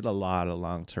 like I did a lot of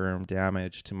long-term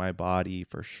damage to my body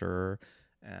for sure.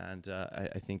 And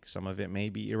I think some of it may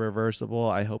be irreversible.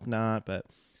 I hope not, but,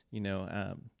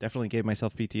 definitely gave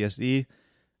myself PTSD.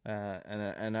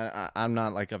 And I'm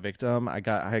not like a victim. I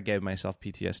gave myself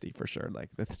PTSD for sure. Like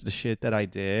the shit that I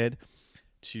did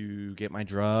to get my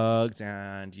drugs,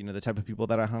 and the type of people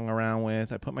that I hung around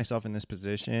with, I put myself in this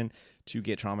position to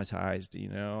get traumatized,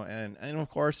 and of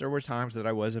course there were times that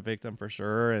I was a victim for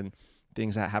sure, and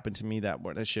things that happened to me that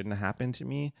shouldn't have happened to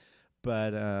me,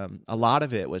 but a lot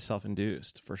of it was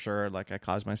self-induced for sure. Like I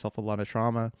caused myself a lot of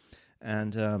trauma,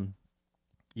 and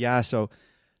so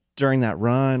during that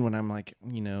run, when I'm like,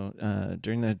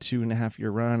 during the 2.5 year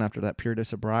run after that period of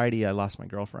sobriety, I lost my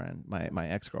girlfriend, my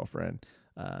ex-girlfriend.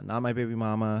 Not my baby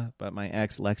mama, but my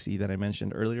ex Lexi that I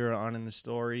mentioned earlier on in the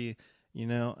story.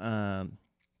 I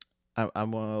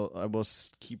will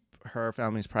keep her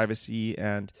family's privacy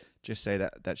and just say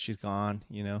that she's gone.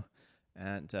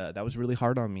 And that was really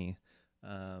hard on me.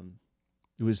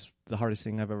 It was the hardest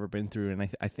thing I've ever been through, and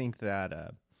I think that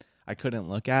I couldn't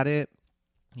look at it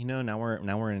Now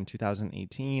we're in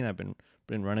 2018. I've been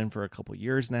running for a couple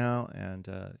years now, and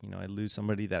I lose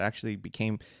somebody that actually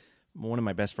became one of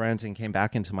my best friends and came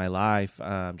back into my life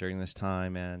during this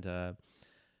time. And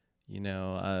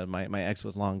my ex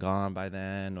was long gone by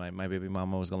then. My baby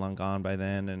mama was long gone by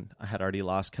then, and I had already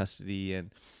lost custody.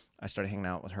 And I started hanging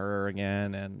out with her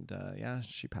again, and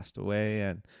she passed away,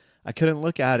 and I couldn't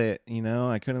look at it.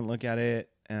 I couldn't look at it,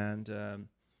 and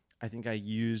I think I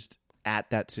used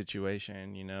at that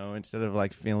situation, instead of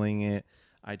like feeling it,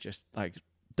 I just like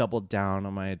doubled down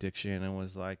on my addiction and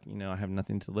was like, I have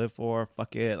nothing to live for.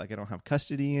 Fuck it. Like I don't have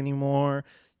custody anymore.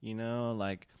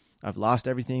 Like I've lost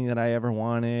everything that I ever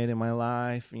wanted in my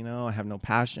life. I have no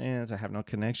passions. I have no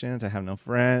connections. I have no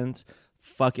friends.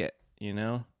 Fuck it.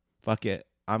 Fuck it.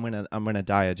 I'm gonna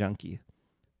die a junkie,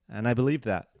 and I believed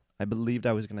that. I believed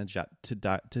I was going to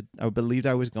die. I believed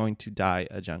I was going to die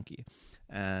a junkie,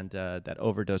 and that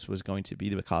overdose was going to be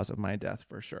the cause of my death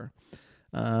for sure.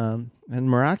 And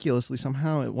miraculously,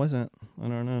 somehow it wasn't. I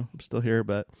don't know. I'm still here,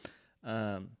 but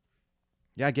I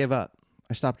gave up.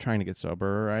 I stopped trying to get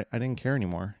sober. I didn't care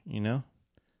anymore.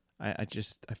 I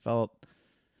felt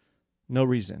no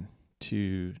reason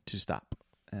to stop,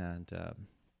 and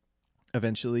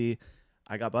eventually,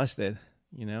 I got busted.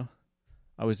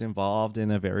 I was involved in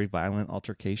a very violent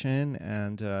altercation,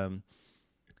 and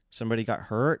somebody got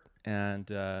hurt,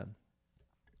 and it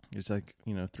was like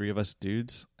 3 of us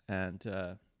dudes, and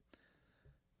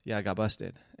I got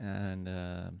busted,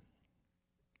 and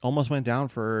almost went down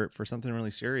for something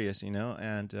really serious,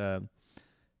 and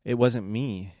it wasn't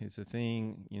me. It's a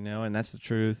thing, and that's the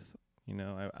truth.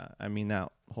 I mean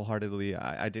that wholeheartedly.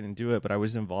 I didn't do it, but I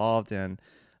was involved, and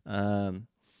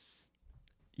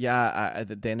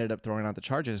they ended up throwing out the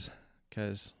charges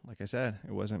because, like I said,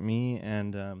 it wasn't me,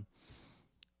 and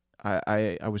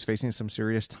I was facing some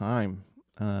serious time.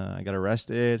 I got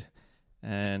arrested,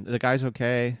 and the guy's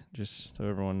okay, just so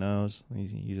everyone knows.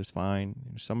 He's just fine.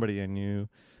 Somebody I knew.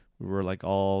 We were like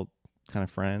all kind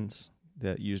of friends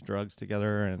that used drugs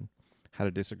together and had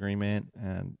a disagreement,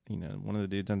 and one of the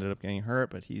dudes ended up getting hurt,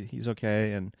 but he's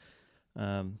okay, and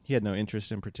he had no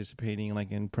interest in participating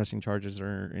like in pressing charges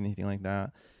or anything like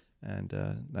that. And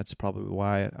that's probably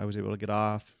why I was able to get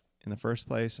off in the first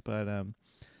place. But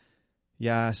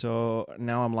so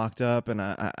now I'm locked up, and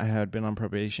I had been on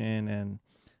probation. And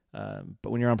but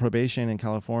when you're on probation in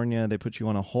California, they put you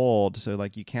on a hold, so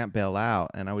like you can't bail out.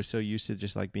 And I was so used to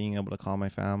just like being able to call my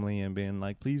family and being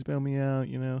like, please bail me out,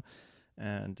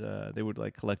 and they would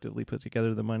like collectively put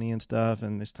together the money and stuff.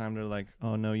 And this time they're like,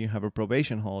 oh no, you have a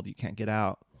probation hold, you can't get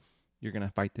out, you're gonna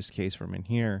fight this case from in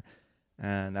here.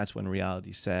 And that's when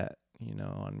reality set,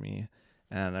 on me.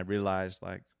 And I realized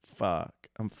like, fuck,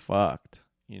 I'm fucked.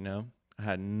 I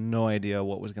had no idea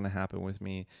what was gonna happen with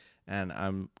me, and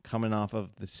I'm coming off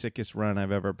of the sickest run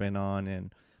I've ever been on,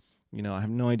 and I have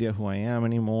no idea who I am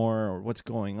anymore or what's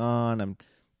going on. I'm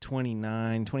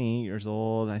 28 years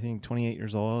old, I think 28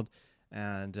 years old,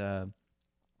 and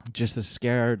just a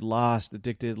scared, lost,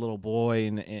 addicted little boy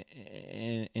in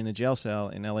a jail cell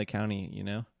in LA County,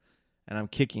 and I'm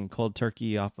kicking cold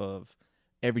turkey off of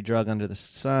every drug under the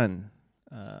sun.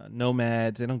 No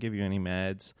meds. They don't give you any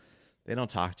meds. They don't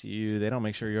talk to you. They don't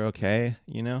make sure you're okay,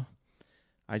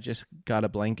 I just got a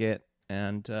blanket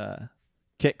and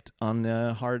kicked on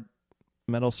the hard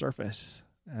metal surface,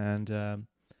 and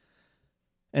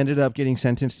ended up getting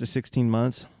sentenced to 16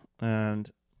 months.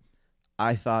 And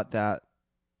I thought that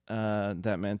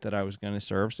that meant that I was going to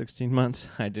serve 16 months.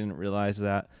 I didn't realize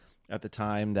that at the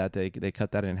time that they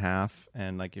cut that in half,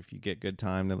 and like if you get good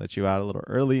time, they let you out a little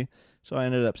early. So I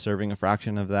ended up serving a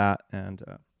fraction of that. And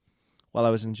while I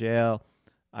was in jail,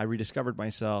 I rediscovered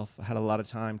myself. I had a lot of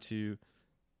time to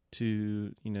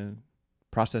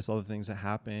process all the things that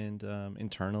happened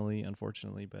internally,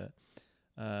 unfortunately, but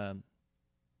and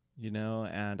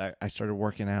I started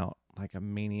working out like a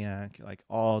maniac, like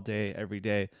all day, every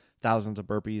day, thousands of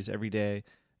burpees every day.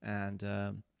 And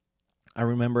I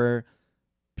remember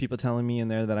people telling me in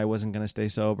there that I wasn't going to stay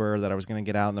sober, that I was going to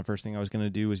get out, and the first thing I was going to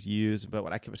do was use. But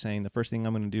what I kept saying, the first thing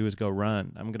I'm going to do is go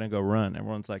run. I'm going to go run.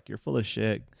 Everyone's like, you're full of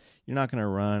shit. You're not going to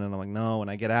run. And I'm like, no, when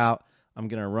I get out, I'm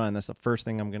going to run. That's the first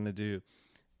thing I'm going to do.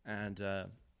 And,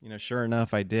 sure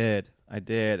enough, I did.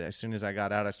 As soon as I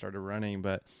got out, I started running.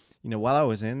 But, while I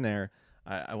was in there,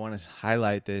 I want to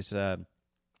highlight this. They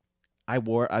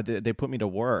put me to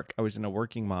work. I was in a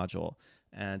working module,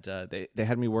 and they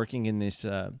had me working in this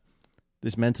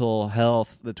mental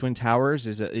health. The Twin Towers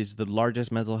is the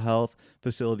largest mental health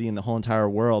facility in the whole entire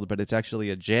world, but it's actually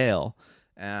a jail.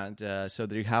 And so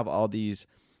you have all these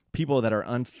people that are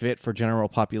unfit for general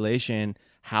population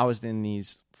housed in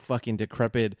these fucking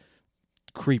decrepit,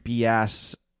 creepy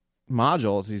ass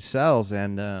modules, these cells,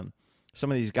 and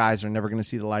some of these guys are never going to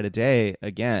see the light of day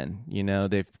again. You know,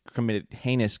 they've committed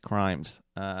heinous crimes,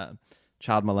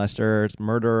 child molesters,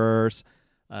 murderers,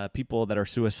 people that are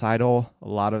suicidal. A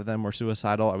lot of them were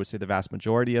suicidal. I would say the vast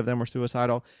majority of them were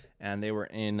suicidal, and they were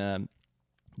in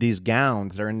these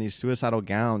gowns. They're in these suicidal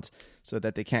gowns so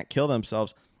that they can't kill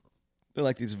themselves. They're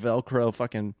like these Velcro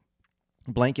fucking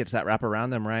blankets that wrap around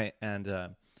them, right?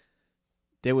 And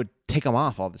they would take them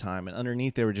off all the time, and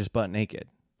underneath they were just butt naked.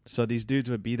 So these dudes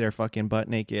would be there fucking butt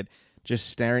naked, just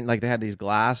staring. Like, they had these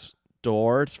glass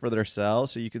doors for their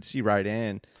cells so you could see right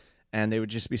in, and they would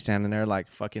just be standing there like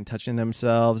fucking touching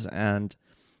themselves. And,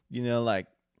 you know, like,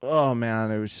 oh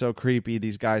man, it was so creepy.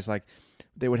 These guys, like,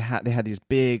 they had these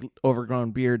big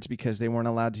overgrown beards because they weren't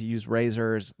allowed to use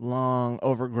razors, long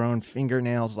overgrown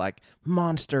fingernails, like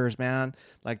monsters, man.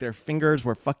 Like, their fingers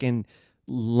were fucking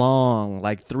long,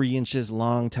 like 3 inches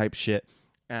long type shit.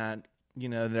 And, you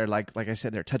know, they're like I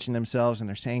said, they're touching themselves and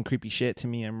they're saying creepy shit to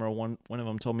me. I remember one of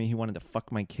them told me he wanted to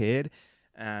fuck my kid.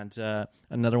 And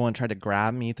another one tried to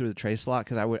grab me through the tray slot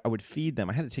because I would feed them.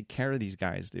 I had to take care of these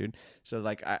guys, dude. So,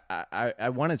 like, I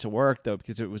wanted to work, though,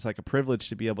 because it was like a privilege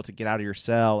to be able to get out of your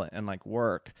cell and like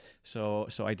work. So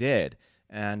I did.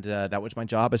 And that was my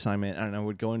job assignment. And I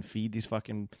would go and feed these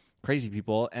fucking crazy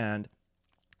people. And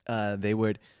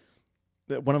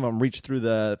one of them reached through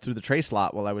the tray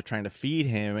slot while I was trying to feed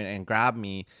him and grab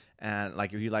me. And like,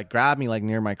 he like grabbed me like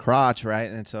near my crotch, right?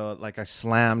 And so like I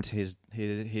slammed his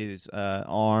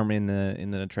arm in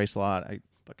the tray slot. I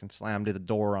fucking slammed the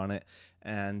door on it,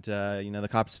 and you know, the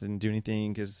cops didn't do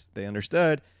anything because they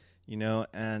understood, you know.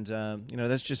 And you know,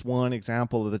 that's just one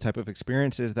example of the type of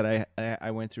experiences that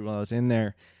I went through while I was in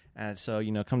there. And so,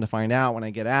 you know, come to find out, when I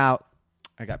get out,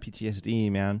 I got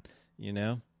PTSD, man. You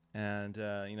know. And,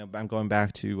 you know, I'm going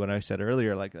back to what I said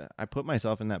earlier, like, I put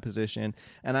myself in that position,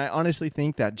 and I honestly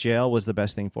think that jail was the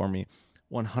best thing for me.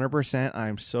 100%.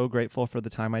 I'm so grateful for the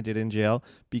time I did in jail,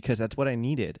 because that's what I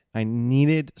needed. I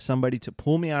needed somebody to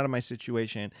pull me out of my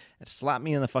situation and slap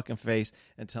me in the fucking face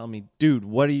and tell me, dude,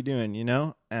 what are you doing? You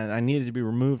know? And I needed to be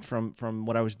removed from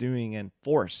what I was doing and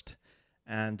forced.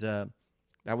 And,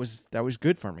 that was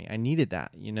good for me. I needed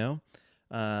that, you know?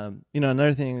 You know,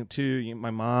 another thing too,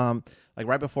 my mom, like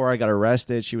right before I got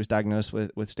arrested, she was diagnosed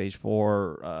with stage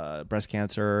 4 breast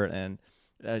cancer, and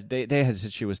they had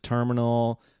said she was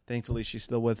terminal. Thankfully, she's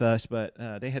still with us, but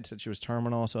they had said she was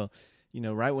terminal. So, you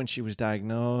know, right when she was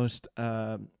diagnosed,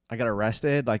 I got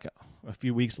arrested like a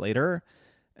few weeks later,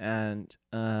 and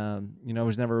you know, I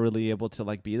was never really able to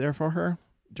like be there for her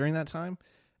during that time.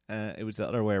 It was the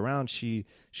other way around. She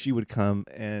would come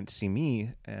and see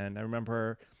me, and I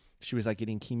remember she was like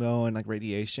getting chemo and like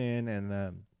radiation,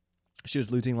 and she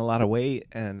was losing a lot of weight,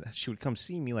 and she would come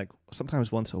see me like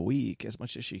sometimes once a week, as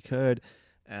much as she could.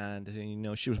 And, you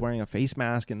know, she was wearing a face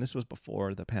mask, and this was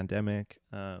before the pandemic.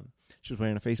 She was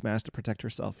wearing a face mask to protect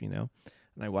herself, you know,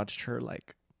 and I watched her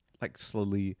like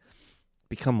slowly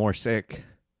become more sick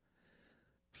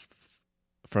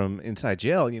from inside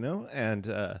jail, you know, and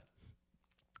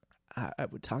I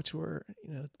would talk to her,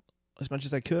 you know, as much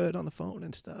as I could on the phone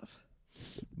and stuff.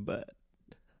 But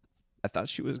I thought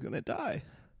she was going to die.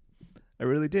 I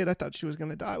really did. I thought she was going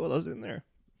to die while I was in there.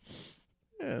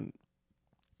 And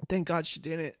thank God she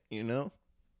didn't, you know.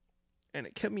 And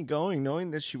it kept me going,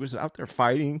 knowing that she was out there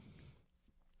fighting.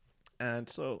 And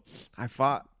so I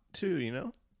fought too, you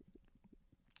know.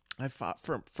 I fought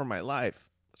for my life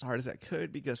as hard as I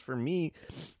could, because for me,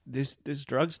 this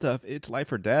drug stuff, it's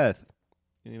life or death,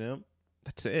 you know.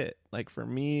 That's it. Like, for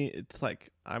me, it's like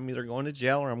I'm either going to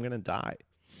jail or I'm going to die.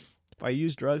 If I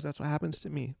use drugs, that's what happens to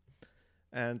me.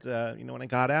 And, you know, when I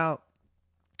got out,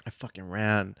 I fucking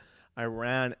ran. I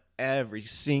ran every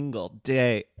single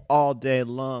day, all day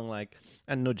long. Like,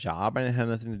 I had no job. I didn't have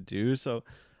nothing to do. So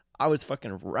I was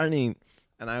fucking running.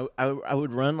 And I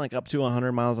would run like up to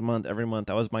 100 miles a month every month.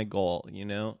 That was my goal, you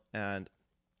know. And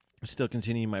I still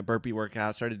continuing my burpee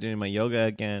workout, started doing my yoga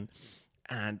again.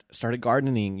 And started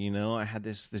gardening, you know. I had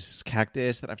this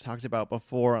cactus that I've talked about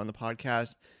before on the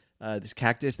podcast. This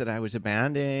cactus that I was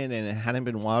abandoned, and it hadn't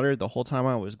been watered the whole time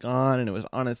I was gone, and it was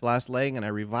on its last leg, and I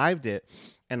revived it.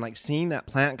 And like seeing that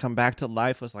plant come back to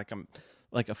life was like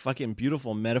a fucking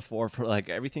beautiful metaphor for like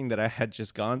everything that I had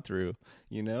just gone through,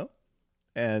 you know.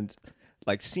 And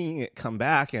like seeing it come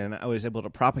back, and I was able to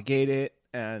propagate it,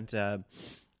 and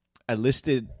I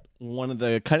listed one of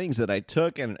the cuttings that I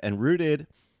took and rooted,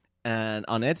 and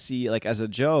on Etsy, like as a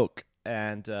joke,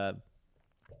 and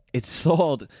it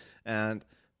sold, and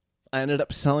I ended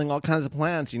up selling all kinds of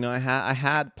plants. You know, I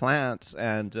had plants,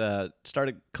 and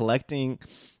started collecting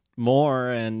more,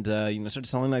 and you know, started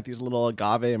selling like these little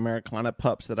agave Americana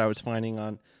pups that I was finding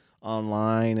on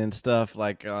online and stuff,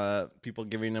 like people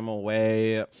giving them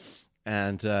away,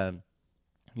 and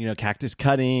cactus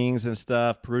cuttings and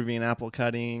stuff, Peruvian apple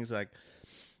cuttings, like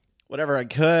whatever I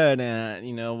could.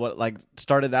 And what like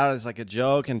started out as like a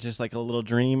joke and just like a little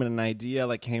dream and an idea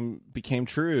like became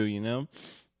true,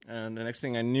 and the next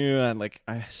thing I knew,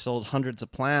 I sold hundreds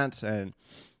of plants, and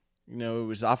it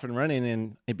was off and running,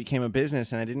 and it became a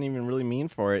business, and I didn't even really mean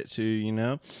for it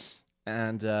to,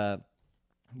 and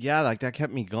yeah, like that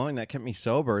kept me going, that kept me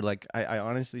sober. Like I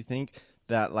honestly think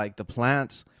that like the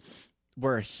plants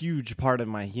were a huge part of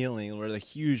my healing, were a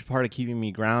huge part of keeping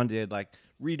me grounded, like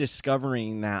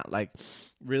rediscovering that, like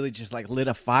really just like lit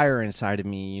a fire inside of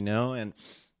me, and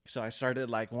so I started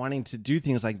like wanting to do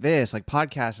things like this, like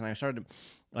podcasts, and I started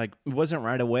like, it wasn't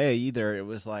right away either. It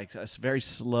was like a very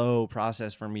slow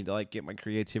process for me to like get my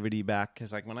creativity back.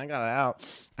 Cause like when I got out,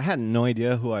 I had no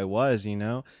idea who I was,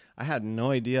 I had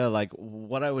no idea like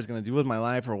what I was going to do with my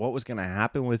life or what was going to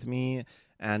happen with me.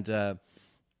 And,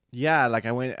 yeah, like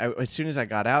as soon as I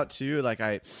got out too, like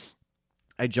I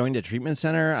joined a treatment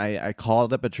center. I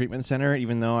called up a treatment center,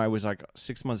 even though I was like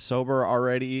 6 months sober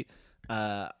already.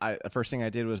 The first thing I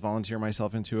did was volunteer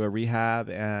myself into a rehab,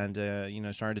 and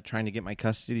started trying to get my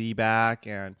custody back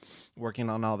and working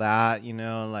on all that.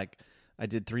 Like I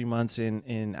did 3 months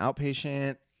in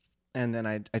outpatient, and then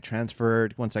I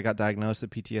transferred once I got diagnosed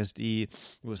with PTSD.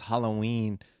 It was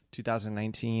Halloween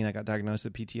 2019. I got diagnosed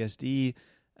with PTSD,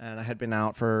 and I had been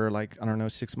out for like, I don't know,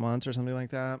 6 months or something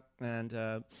like that, and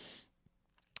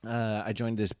I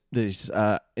joined this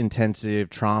intensive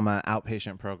trauma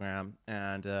outpatient program,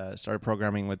 and started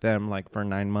programming with them like for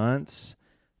 9 months.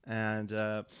 And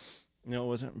it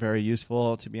wasn't very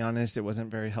useful, to be honest. It wasn't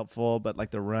very helpful, but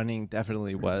like the running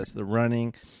definitely was. The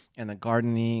running and the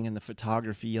gardening and the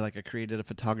photography. Like I created a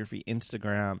photography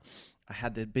Instagram. I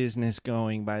had the business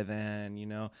going by then,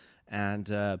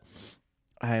 and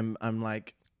I'm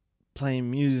like playing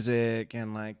music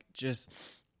and like just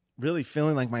really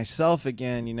feeling like myself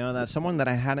again, that's someone that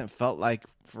I hadn't felt like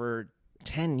for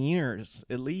 10 years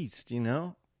at least,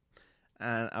 and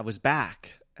I was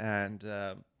back. And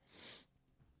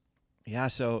yeah,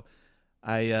 so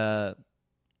I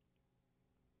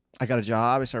got a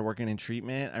job. I started working in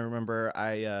treatment. I remember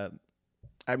I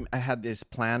had this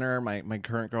planner, my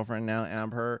current girlfriend now,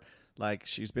 Amber. Like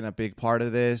she's been a big part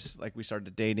of this. Like we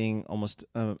started dating almost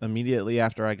immediately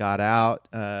after I got out.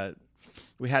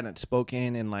 We hadn't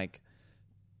spoken in like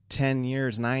 10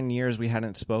 years, 9 years. We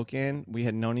hadn't spoken. We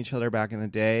had known each other back in the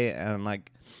day and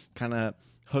like kind of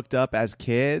hooked up as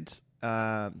kids.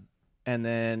 And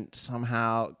then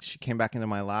somehow she came back into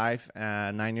my life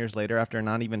 9 years later after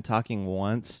not even talking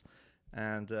once,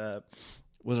 and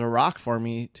was a rock for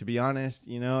me, to be honest,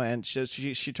 and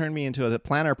she turned me into a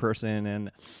planner person.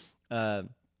 And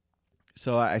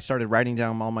so I started writing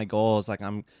down all my goals. Like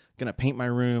I'm going to paint my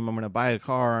room. I'm going to buy a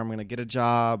car. I'm going to get a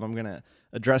job. I'm going to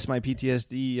address my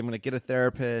PTSD. I'm going to get a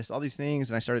therapist, all these things.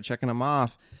 And I started checking them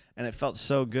off, and it felt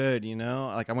so good,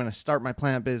 like I'm going to start my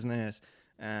plant business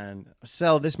and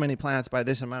sell this many plants by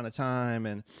this amount of time.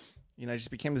 And, I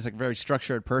just became this like very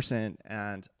structured person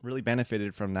and really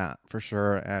benefited from that for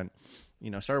sure. And,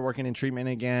 started working in treatment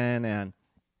again,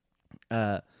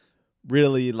 and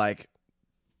really like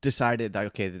decided that,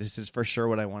 okay, this is for sure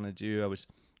what I want to do. I was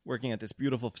working at this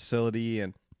beautiful facility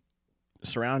and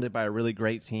surrounded by a really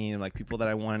great team, like people that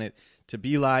I wanted to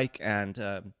be like, and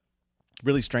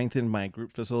really strengthened my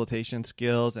group facilitation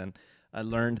skills. And I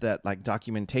learned that like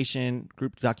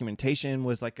group documentation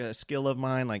was like a skill of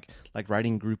mine, like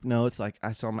writing group notes.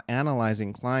 So I'm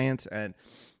analyzing clients, and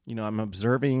I'm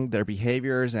observing their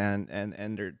behaviors and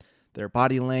their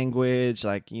body language,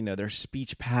 like their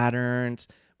speech patterns,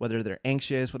 whether they're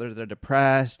anxious, whether they're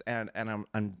depressed, and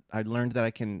I learned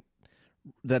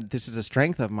that this is a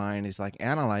strength of mine, is like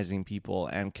analyzing people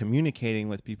and communicating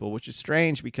with people, which is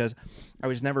strange because I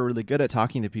was never really good at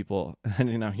talking to people.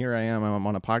 And, here I am, I'm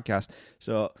on a podcast.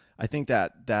 So I think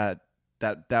that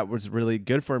was really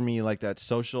good for me. Like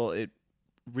it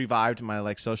revived my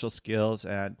like social skills.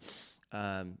 And,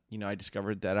 I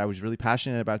discovered that I was really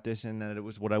passionate about this and that it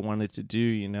was what I wanted to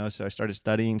do, so I started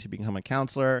studying to become a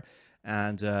counselor.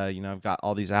 And, I've got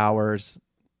all these hours,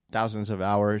 thousands of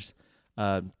hours,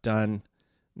 done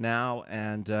now.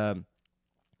 And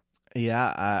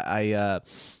I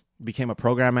became a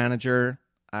program manager.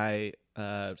 I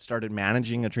started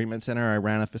managing a treatment center. I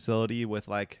ran a facility with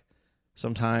like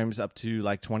sometimes up to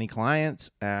like 20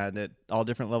 clients, and at all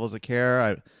different levels of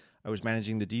care. I was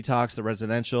managing the detox, the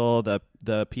residential, the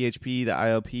PHP, the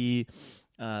IOP,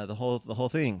 the whole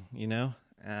thing,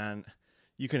 and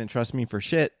you couldn't trust me for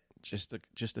shit just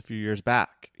a few years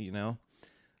back,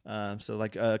 So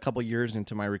like a couple years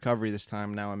into my recovery this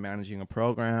time, now I'm managing a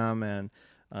program, and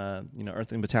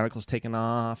Earthling Botanicals taken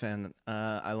off, and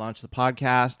I launched the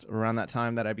podcast around that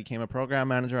time that I became a program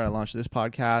manager. I launched this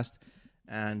podcast,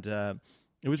 and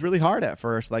it was really hard at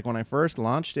first. Like when I first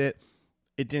launched it,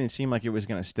 it didn't seem like it was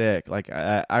going to stick. Like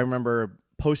I remember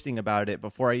posting about it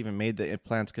before I even made the If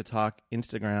Plants Could Talk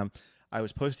Instagram. I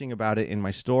was posting about it in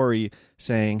my story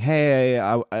saying, hey,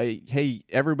 hey,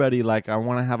 everybody, like, I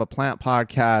want to have a plant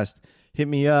podcast. Hit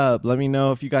me up. Let me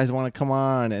know if you guys want to come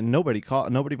on. And nobody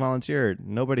volunteered.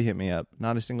 Nobody hit me up.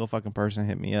 Not a single fucking person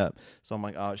hit me up. So I'm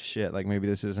like, oh shit, like maybe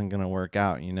this isn't going to work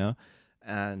out, you know?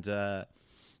 And,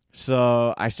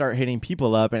 so I start hitting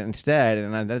people up instead,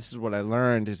 and this is what I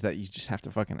learned, is that you just have to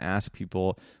fucking ask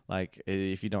people. Like,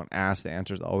 if you don't ask, the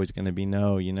answer is always going to be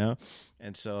no, you know?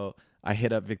 And so I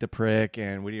hit up Victor Prick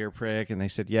and Whittier Prick, and they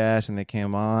said yes, and they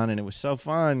came on, and it was so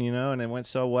fun, you know, and it went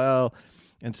so well.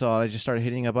 And so I just started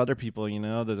hitting up other people, you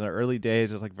know. There's the early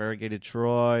days, it was like Variegated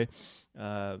Troy,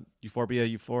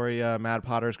 Euphoria, Mad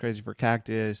Potter's Crazy for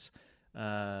Cactus,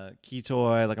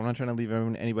 Ketoy. Like, I'm not trying to leave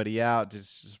anybody out,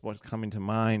 just what's coming to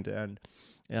mind. And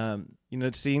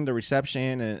seeing the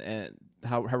reception and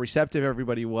how receptive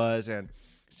everybody was, and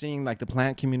seeing like the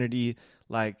plant community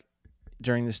like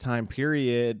during this time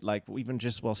period, like even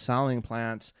just while selling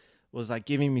plants, was like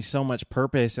giving me so much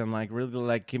purpose, and like really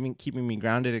like keeping me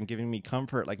grounded and giving me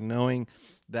comfort, like knowing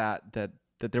that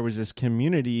there was this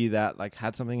community that like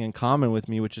had something in common with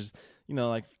me, which is, you know,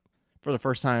 like for the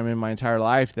first time in my entire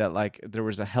life, that like there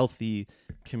was a healthy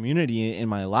community in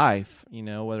my life, you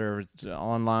know, whether it's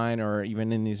online or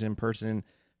even in these in-person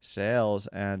sales.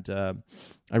 And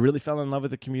I really fell in love with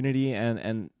the community,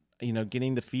 and you know,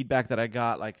 getting the feedback that I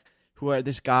got, like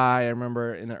this guy, I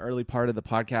remember in the early part of the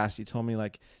podcast, he told me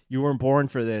like, you weren't born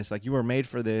for this, like you were made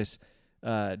for this.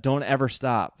 Don't ever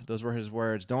stop. Those were his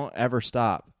words. Don't ever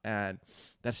stop. And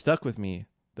that stuck with me.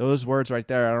 Those words right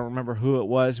there, I don't remember who it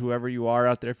was, whoever you are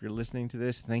out there, if you're listening to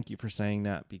this, thank you for saying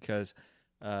that, because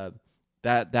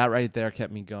that right there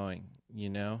kept me going,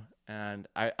 you know? And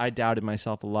I doubted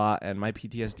myself a lot, and my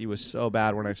PTSD was so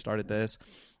bad when I started this.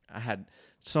 I had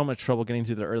so much trouble getting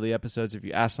through the early episodes. If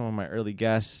you ask some of my early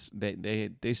guests,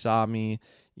 they saw me,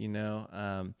 you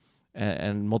know,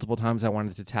 and multiple times I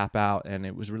wanted to tap out, and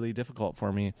it was really difficult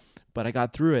for me, but I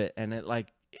got through it, and it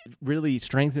really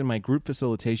strengthened my group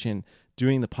facilitation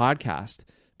doing the podcast,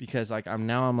 because like I'm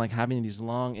like having these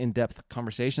long in-depth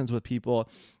conversations with people,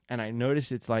 and I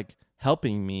noticed it's like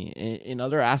helping me in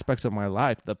other aspects of my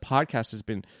life. The podcast has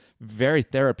been very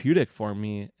therapeutic for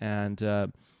me,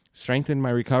 and strengthened my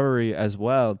recovery as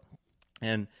well.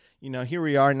 And you know, here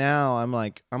we are now.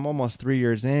 I'm almost 3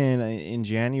 years in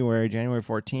January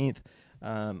 14th.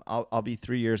 I'll be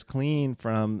 3 years clean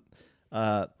from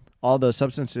all those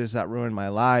substances that ruined my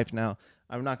life. Now,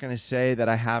 I'm not going to say that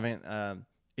I haven't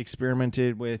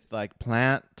experimented with like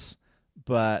plants,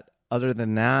 but other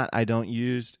than that, I don't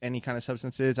use any kind of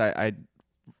substances. I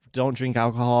don't drink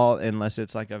alcohol unless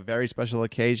it's like a very special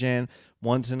occasion.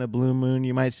 Once in a blue moon,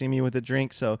 you might see me with a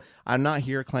drink. So I'm not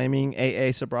here claiming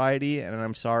AA sobriety, and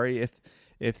I'm sorry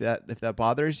if that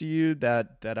bothers you,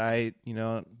 that I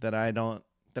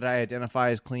identify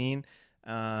as clean,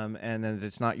 and that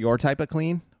it's not your type of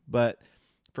clean. But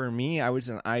for me, I was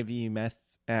an IV meth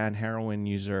and heroin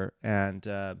user, and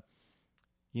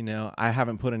you know, I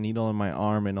haven't put a needle in my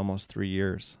arm in almost 3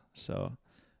 years. So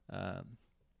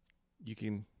you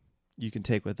can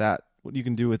take with that what you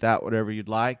can do with that, whatever you'd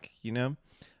like, you know.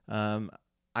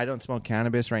 I don't smoke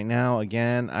cannabis right now.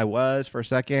 Again, I was for a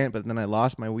second, but then I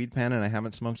lost my weed pen and I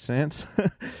haven't smoked since.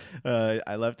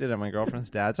 I left it at my girlfriend's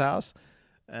dad's house,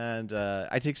 and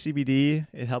I take CBD.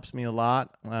 It helps me a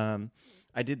lot.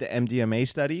 I did the MDMA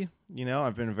study. You know,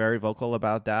 I've been very vocal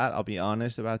about that. I'll be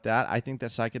honest about that. I think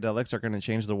that psychedelics are going to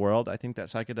change the world. I think that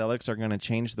psychedelics are going to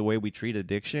change the way we treat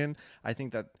addiction. I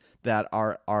think that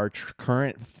our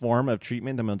current form of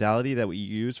treatment, the modality that we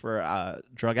use for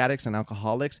drug addicts and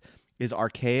alcoholics, is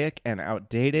archaic and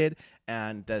outdated,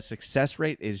 and the success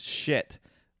rate is shit.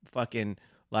 Fucking,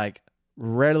 like,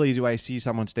 rarely do I see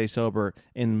someone stay sober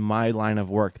in my line of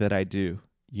work that I do.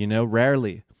 You know,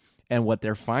 rarely. And what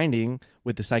they're finding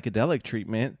with the psychedelic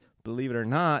treatment, believe it or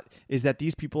not, is that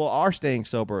these people are staying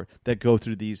sober that go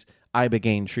through these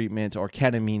ibogaine treatments or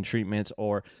ketamine treatments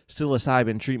or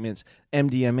psilocybin treatments,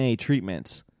 MDMA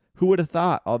treatments. Who would have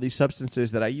thought all these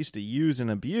substances that I used to use and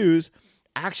abuse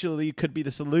actually could be the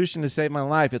solution to save my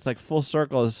life? It's like full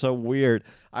circle. It's so weird.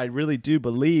 I really do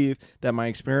believe that my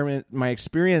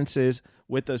experiences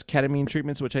with those ketamine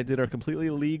treatments, which I did, are completely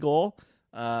legal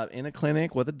in a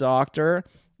clinic with a doctor.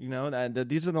 You know, that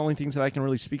these are the only things that I can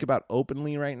really speak about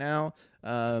openly right now,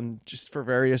 just for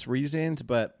various reasons.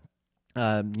 But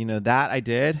you know, that I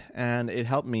did, and it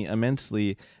helped me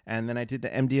immensely. And then I did the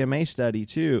MDMA study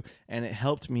too, and it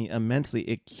helped me immensely.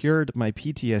 It cured my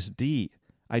PTSD.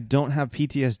 I don't have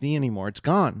PTSD anymore. It's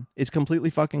gone. It's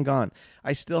completely fucking gone.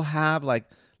 I still have like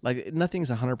nothing's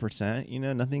 100%, you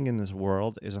know, nothing in this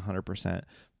world is 100%.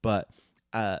 But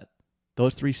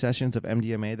those 3 sessions of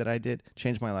MDMA that I did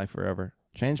changed my life forever.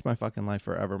 Changed my fucking life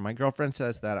forever. My girlfriend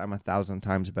says that I'm 1,000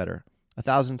 times better.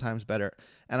 1,000 times better.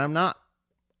 And I'm not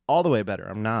all the way better.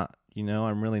 I'm not, you know,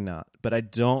 I'm really not. But I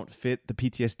don't fit the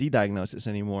PTSD diagnosis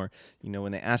anymore. You know,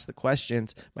 when they ask the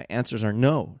questions, my answers are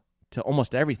no to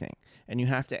almost everything. And you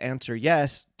have to answer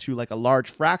yes to like a large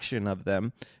fraction of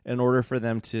them in order for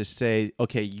them to say,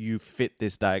 okay, you fit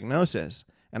this diagnosis.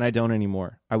 And I don't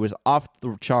anymore. I was off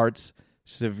the charts,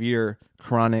 severe,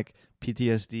 chronic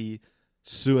PTSD,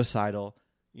 suicidal,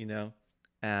 you know,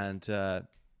 and that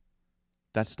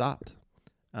stopped.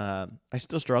 I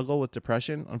still struggle with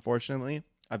depression, unfortunately.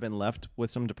 I've been left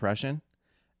with some depression,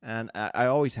 and I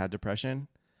always had depression.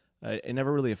 It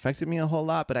never really affected me a whole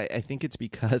lot, but I think it's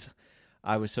because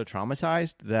I was so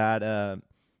traumatized that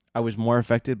I was more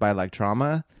affected by like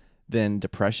trauma than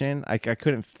depression. I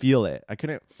couldn't feel it.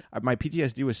 My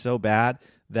PTSD was so bad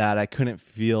that I couldn't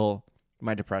feel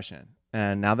my depression.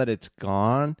 And now that it's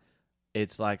gone,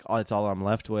 it's like it's all I'm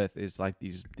left with is like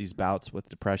these bouts with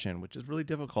depression, which is really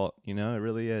difficult, you know, it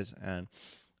really is. And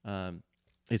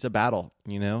it's a battle,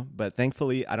 you know, but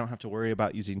thankfully I don't have to worry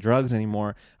about using drugs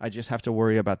anymore. I just have to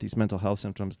worry about these mental health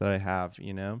symptoms that I have,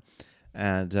 you know,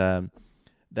 and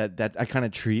that I kind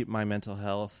of treat my mental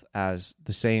health as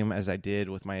the same as I did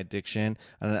with my addiction.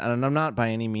 And I'm not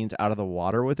by any means out of the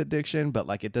water with addiction, but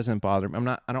like it doesn't bother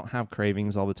me. I don't have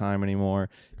cravings all the time anymore.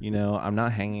 You know, I'm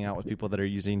not hanging out with people that are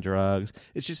using drugs.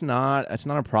 It's not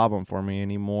a problem for me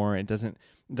anymore. It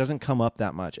doesn't come up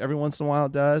that much. Every once in a while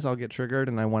it does. I'll get triggered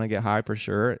and I want to get high for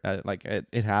sure. Like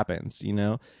it happens, you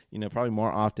know, probably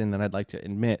more often than I'd like to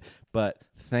admit, but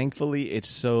thankfully it's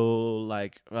so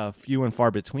like few and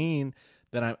far between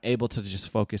that I'm able to just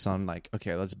focus on like,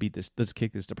 okay, let's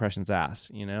kick this depression's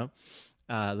ass, you know?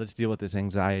 Let's deal with this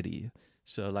anxiety.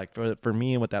 So like for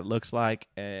me, what that looks like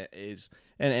is,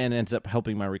 and ends up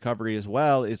helping my recovery as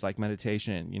well, is like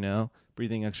meditation, you know,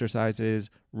 breathing exercises,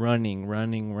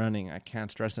 running. I can't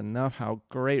stress enough how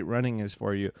great running is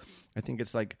for you. I think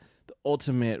it's like the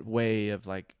ultimate way of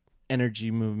like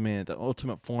energy movement, the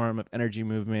ultimate form of energy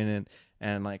movement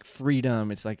and like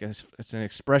freedom. It's like it's an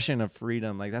expression of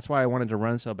freedom. Like that's why I wanted to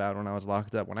run so bad when I was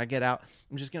locked up. When I get out,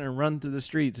 I'm just going to run through the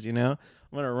streets, you know?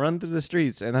 I'm going to run through the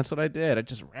streets. And that's what I did. I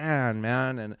just ran,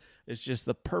 man. And it's just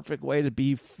the perfect way to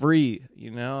be free, you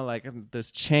know? Like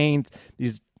this chains,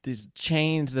 these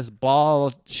chains, this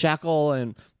shackle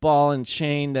and ball and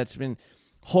chain that's been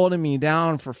holding me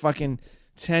down for fucking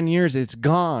 10 years. It's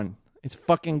gone. It's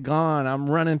fucking gone. I'm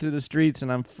running through the streets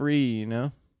and I'm free, you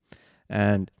know?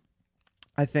 And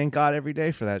I thank God every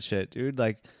day for that shit, dude.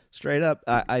 Like straight up,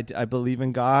 I believe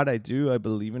in God. I do. I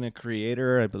believe in a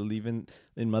creator. I believe in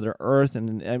Mother Earth,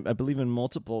 and I believe in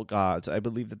multiple gods. I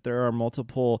believe that there are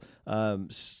multiple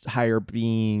higher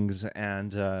beings,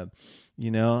 and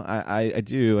you know, I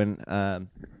do, and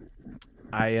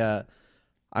I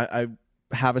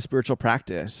have a spiritual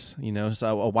practice. You know,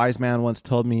 so a wise man once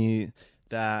told me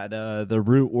that the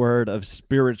root word of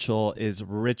spiritual is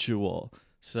ritual.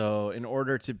 So in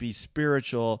order to be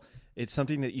spiritual, it's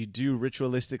something that you do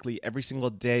ritualistically every single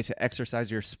day to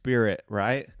exercise your spirit,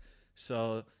 right?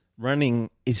 So running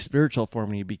is spiritual for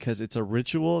me because it's a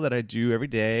ritual that I do every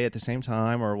day at the same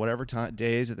time, or whatever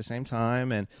days at the same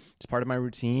time, and it's part of my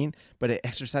routine, but it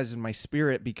exercises my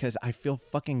spirit because I feel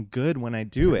fucking good when I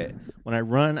do it. When I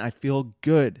run, I feel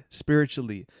good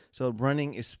spiritually. So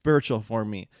running is spiritual for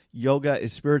me. Yoga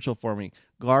is spiritual for me.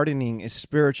 Gardening is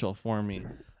spiritual for me.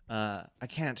 I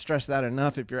can't stress that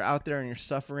enough. If you're out there and you're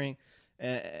suffering,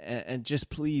 and just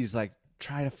please, like,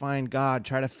 try to find God,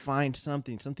 try to find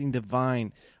something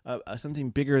divine, something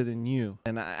bigger than you.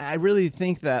 And I really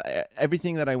think that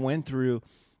everything that I went through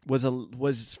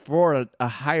was for a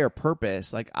higher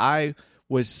purpose. Like I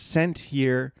was sent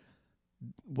here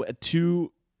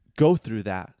to go through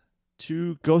that,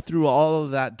 to go through all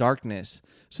of that darkness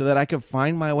so that I could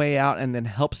find my way out and then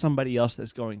help somebody else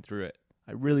that's going through it.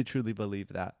 I really, truly believe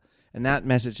that. And that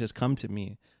message has come to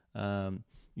me.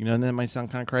 You know, and that might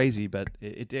sound kind of crazy, but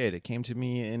it did. It came to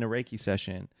me in a Reiki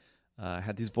session. I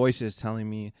had these voices telling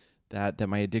me that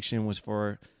my addiction was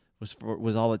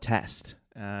all a test,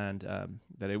 and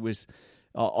that it was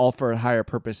all for a higher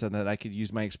purpose, and that I could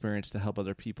use my experience to help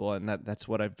other people, and that's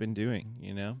what I've been doing,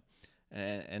 you know.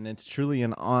 And it's truly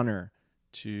an honor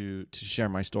to share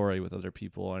my story with other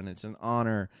people. And it's an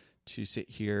honor to sit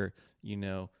here,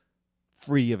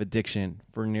 free of addiction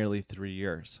for nearly 3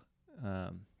 years.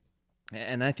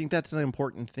 And I think that's an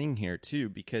important thing here too,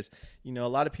 because, a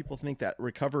lot of people think that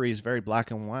recovery is very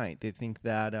black and white. They think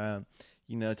that,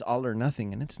 it's all or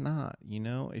nothing, and it's not.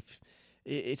 If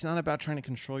it's not about trying to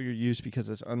control your use because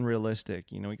it's unrealistic.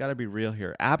 We got to be real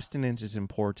here. Abstinence is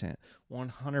important.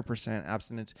 100%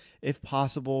 abstinence, if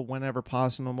possible, whenever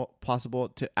possible,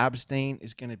 to abstain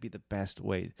is going to be the best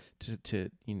way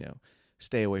to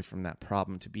stay away from that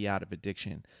problem, to be out of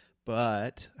addiction.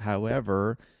 But,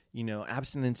 however,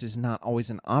 abstinence is not always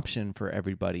an option for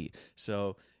everybody.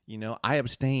 So, I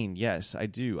abstain. Yes, I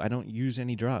do. I don't use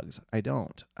any drugs. I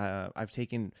don't. I've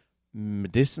taken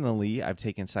medicinally, I've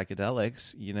taken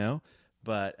psychedelics,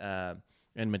 but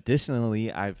and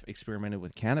medicinally, I've experimented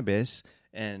with cannabis,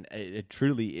 and it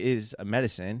truly is a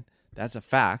medicine. That's a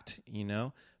fact,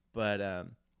 but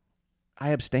I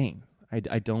abstain.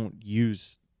 I don't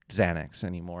use Xanax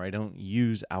anymore. I don't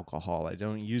use alcohol. I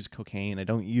don't use cocaine. I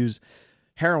don't use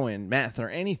heroin, meth, or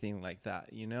anything like that.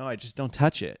 I just don't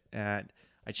touch it. And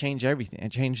I changed everything. I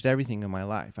changed everything in my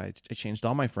life. I changed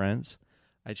all my friends.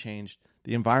 I changed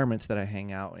the environments that I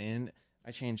hang out in. I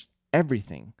changed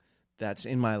everything that's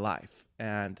in my life.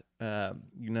 And,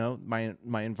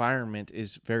 my environment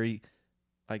is very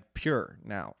pure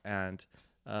now and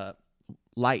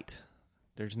light.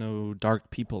 There's no dark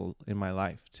people in my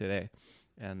life today.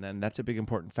 And then that's a big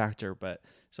important factor. But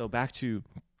so back to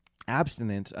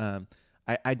abstinence,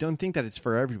 I don't think that it's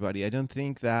for everybody. I don't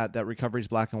think that recovery is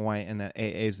black and white and that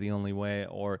AA is the only way,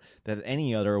 or that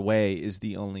any other way is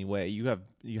the only way. You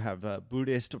have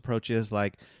Buddhist approaches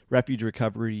like refuge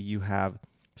recovery. You have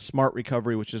smart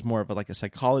recovery, which is more of a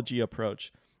psychology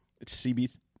approach. It's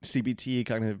CBT,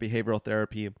 cognitive behavioral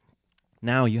therapy.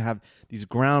 Now you have these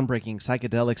groundbreaking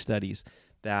psychedelic studies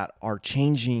that are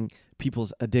changing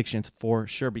people's addictions for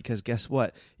sure. Because guess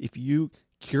what? If you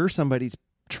cure somebody's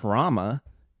trauma,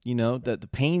 the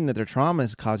pain that their trauma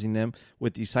is causing them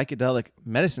with these psychedelic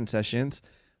medicine sessions,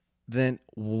 then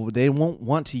they won't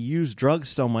want to use drugs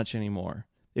so much anymore.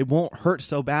 It won't hurt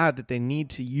so bad that they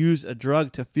need to use a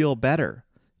drug to feel better,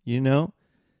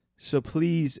 So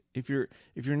please, if you're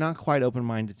not quite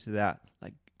open-minded to that,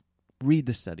 read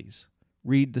the studies,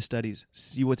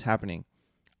 see what's happening.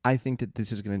 I think that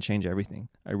this is going to change everything.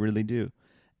 I really do.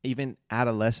 Even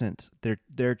adolescents, they're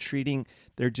doing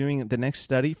the next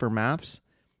study for MAPS.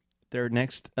 Their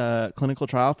next clinical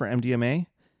trial for MDMA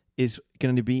is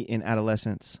going to be in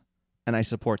adolescents, and I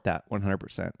support that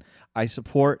 100%. I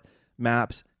support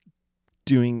MAPS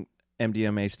doing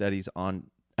MDMA studies on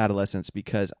adolescents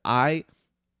because I,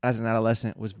 as an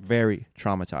adolescent, was very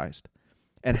traumatized,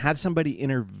 and had somebody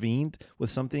intervened with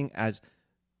something as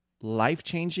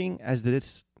life-changing as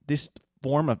this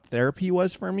form of therapy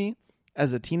was for me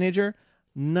as a teenager,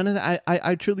 none of that.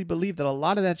 I truly believe that a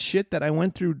lot of that shit that I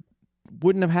went through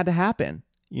wouldn't have had to happen,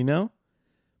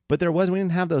 but we didn't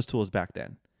have those tools back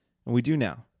then, and we do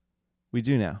now.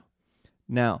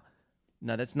 Now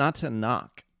that's not to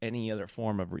knock any other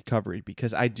form of recovery,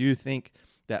 because I do think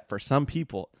that for some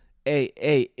people,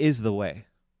 AA is the way.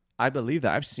 I believe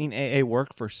that. I've seen AA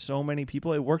work for so many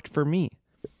people. It worked for me,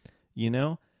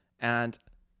 and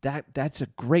that's a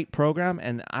great program,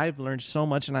 and I've learned so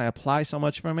much, and I apply so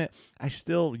much from it. I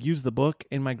still use the book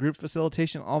in my group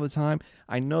facilitation all the time.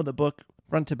 I know the book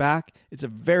front to back. It's a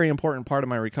very important part of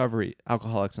my recovery,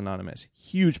 Alcoholics Anonymous.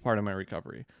 Huge part of my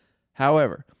recovery.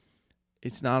 However,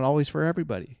 it's not always for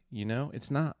everybody, It's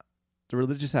not. The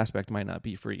religious aspect might not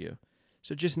be for you.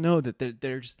 So just know that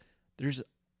there's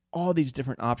all these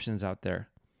different options out there.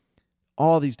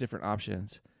 All these different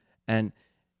options. And,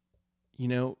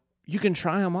 you can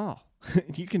try them all.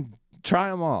 You can try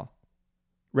them all.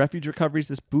 Refuge recovery is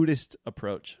this Buddhist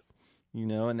approach,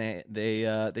 and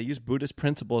they use Buddhist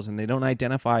principles, and they don't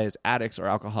identify as addicts or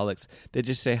alcoholics. They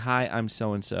just say, "Hi, I'm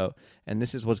so-and-so, and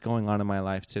this is what's going on in my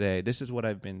life today. This is what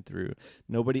I've been through."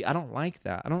 I don't like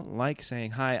that. I don't like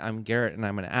saying, "Hi, I'm Garrett, and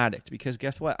I'm an addict," because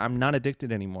guess what? I'm not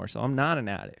addicted anymore, so I'm not an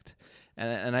addict.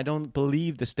 And I don't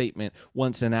believe the statement,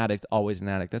 "Once an addict, always an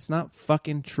addict." That's not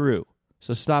fucking true.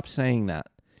 So stop saying that.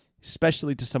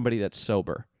 Especially to somebody that's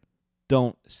sober.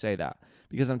 Don't say that.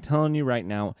 Because I'm telling you right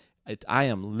now, I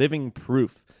am living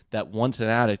proof that once an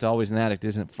addict, always an addict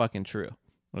isn't fucking true.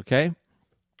 Okay?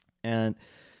 And,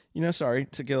 sorry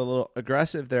to get a little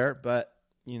aggressive there, but,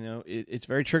 it's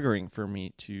very triggering for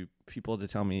me to people to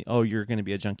tell me, "Oh, you're going to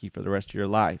be a junkie for the rest of your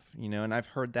life." And I've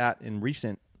heard that in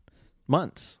recent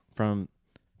months from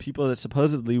people that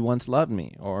supposedly once loved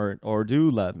me or do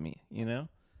love me,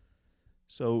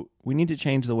 So we need to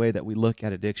change the way that we look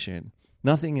at addiction.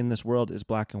 Nothing in this world is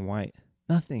black and white.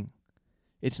 Nothing.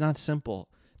 It's not simple.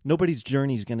 Nobody's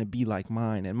journey is going to be like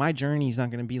mine, and my journey is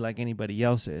not going to be like anybody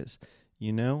else's.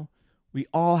 You know, we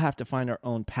all have to find our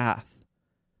own path.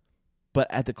 But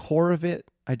at the core of it,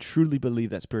 I truly believe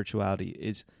that spirituality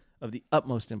is of the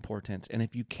utmost importance. And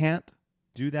if you can't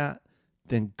do that,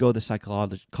 then go the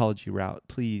psychology route.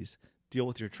 Please deal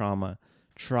with your trauma.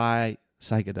 Try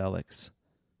psychedelics,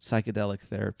 psychedelic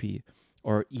therapy,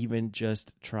 or even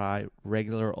just try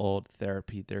regular old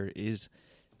therapy. There is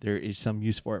some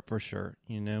use for it for sure,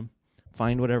 you know.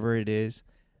 Find whatever it is.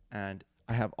 And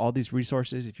I have all these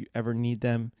resources if you ever need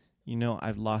them. You know,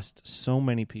 I've lost so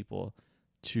many people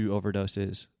to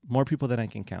overdoses, more people than I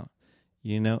can count.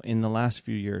 You know, in the last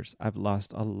few years, I've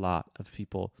lost a lot of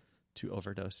people to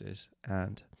overdoses.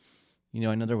 And, you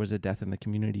know, I know there was a death in the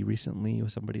community recently where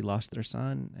somebody lost their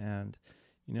son, and,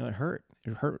 you know, it hurt.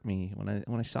 It hurt me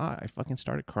when I saw it. I fucking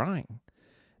started crying.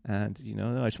 And, you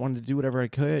know, I just wanted to do whatever I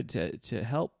could to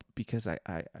help, because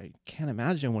I can't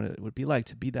imagine what it would be like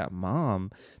to be that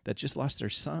mom that just lost their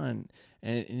son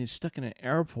and is stuck in an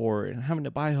airport and having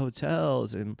to buy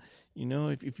hotels. And, you know,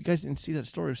 if you guys didn't see that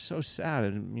story, it was so sad.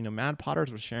 And, you know, Mad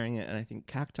Potters was sharing it, and I think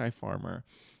Cacti Farmer.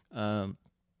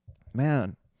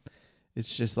 Man,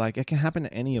 it's just like it can happen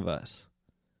to any of us.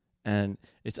 And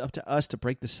it's up to us to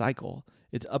break the cycle.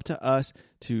 It's up to us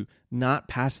to not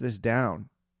pass this down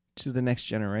to the next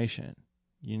generation,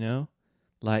 you know?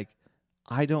 Like,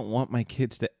 I don't want my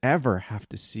kids to ever have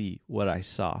to see what I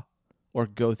saw or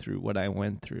go through what I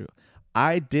went through.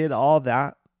 I did all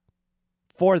that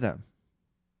for them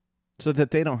so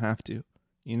that they don't have to,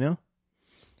 you know?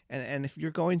 And if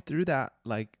you're going through that,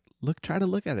 like, try to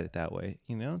look at it that way,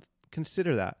 you know?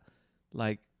 Consider that.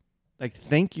 Like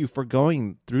thank you for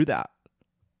going through that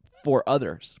for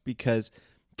others, because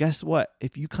guess what?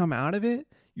 If you come out of it,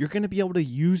 you're going to be able to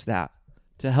use that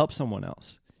to help someone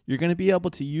else. You're going to be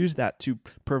able to use that to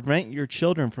prevent your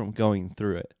children from going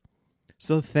through it.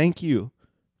 So thank you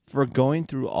for going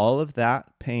through all of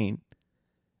that pain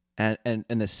and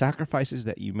the sacrifices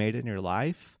that you made in your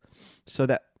life, so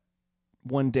that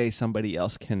one day somebody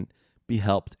else can be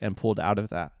helped and pulled out of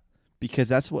that. Because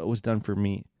that's what was done for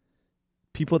me.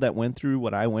 People that went through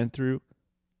what I went through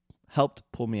helped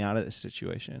pull me out of this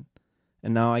situation.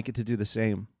 And now I get to do the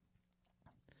same.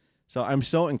 So I'm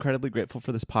so incredibly grateful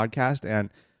for this podcast,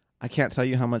 and I can't tell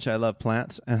you how much I love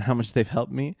plants and how much they've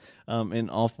helped me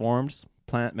in all forms.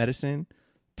 Plant medicine,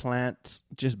 plants,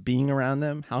 just being around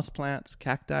them, house plants,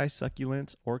 cacti,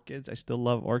 succulents, orchids. I still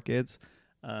love orchids.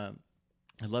 I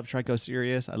love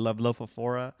Trichocereus. I love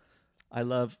Lophophora. I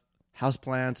love house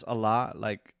plants a lot.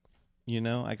 Like, you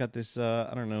know, I got this,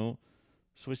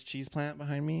 Swiss cheese plant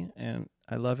behind me, and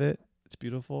I love it. It's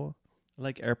beautiful. I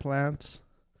like air plants.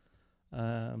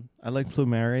 I like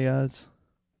plumerias.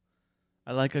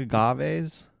 I like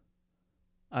agaves.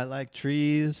 I like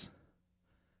trees.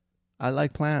 I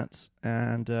like plants.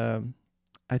 And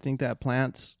I think that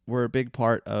plants were a big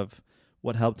part of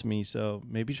what helped me. So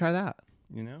maybe try that,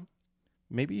 you know?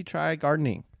 Maybe try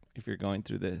gardening if you're going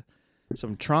through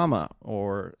some trauma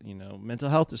or, you know, mental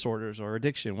health disorders or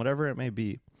addiction, whatever it may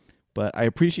be. But I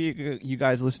appreciate you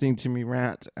guys listening to me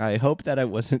rant. I hope that I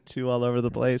wasn't too all over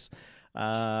the place.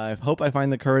 I hope I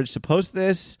find the courage to post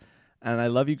this. And I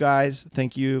love you guys.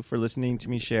 Thank you for listening to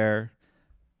me share.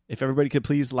 If everybody could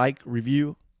please like,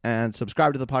 review, and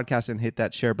subscribe to the podcast and hit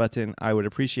that share button, I would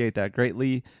appreciate that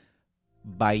greatly.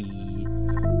 Bye.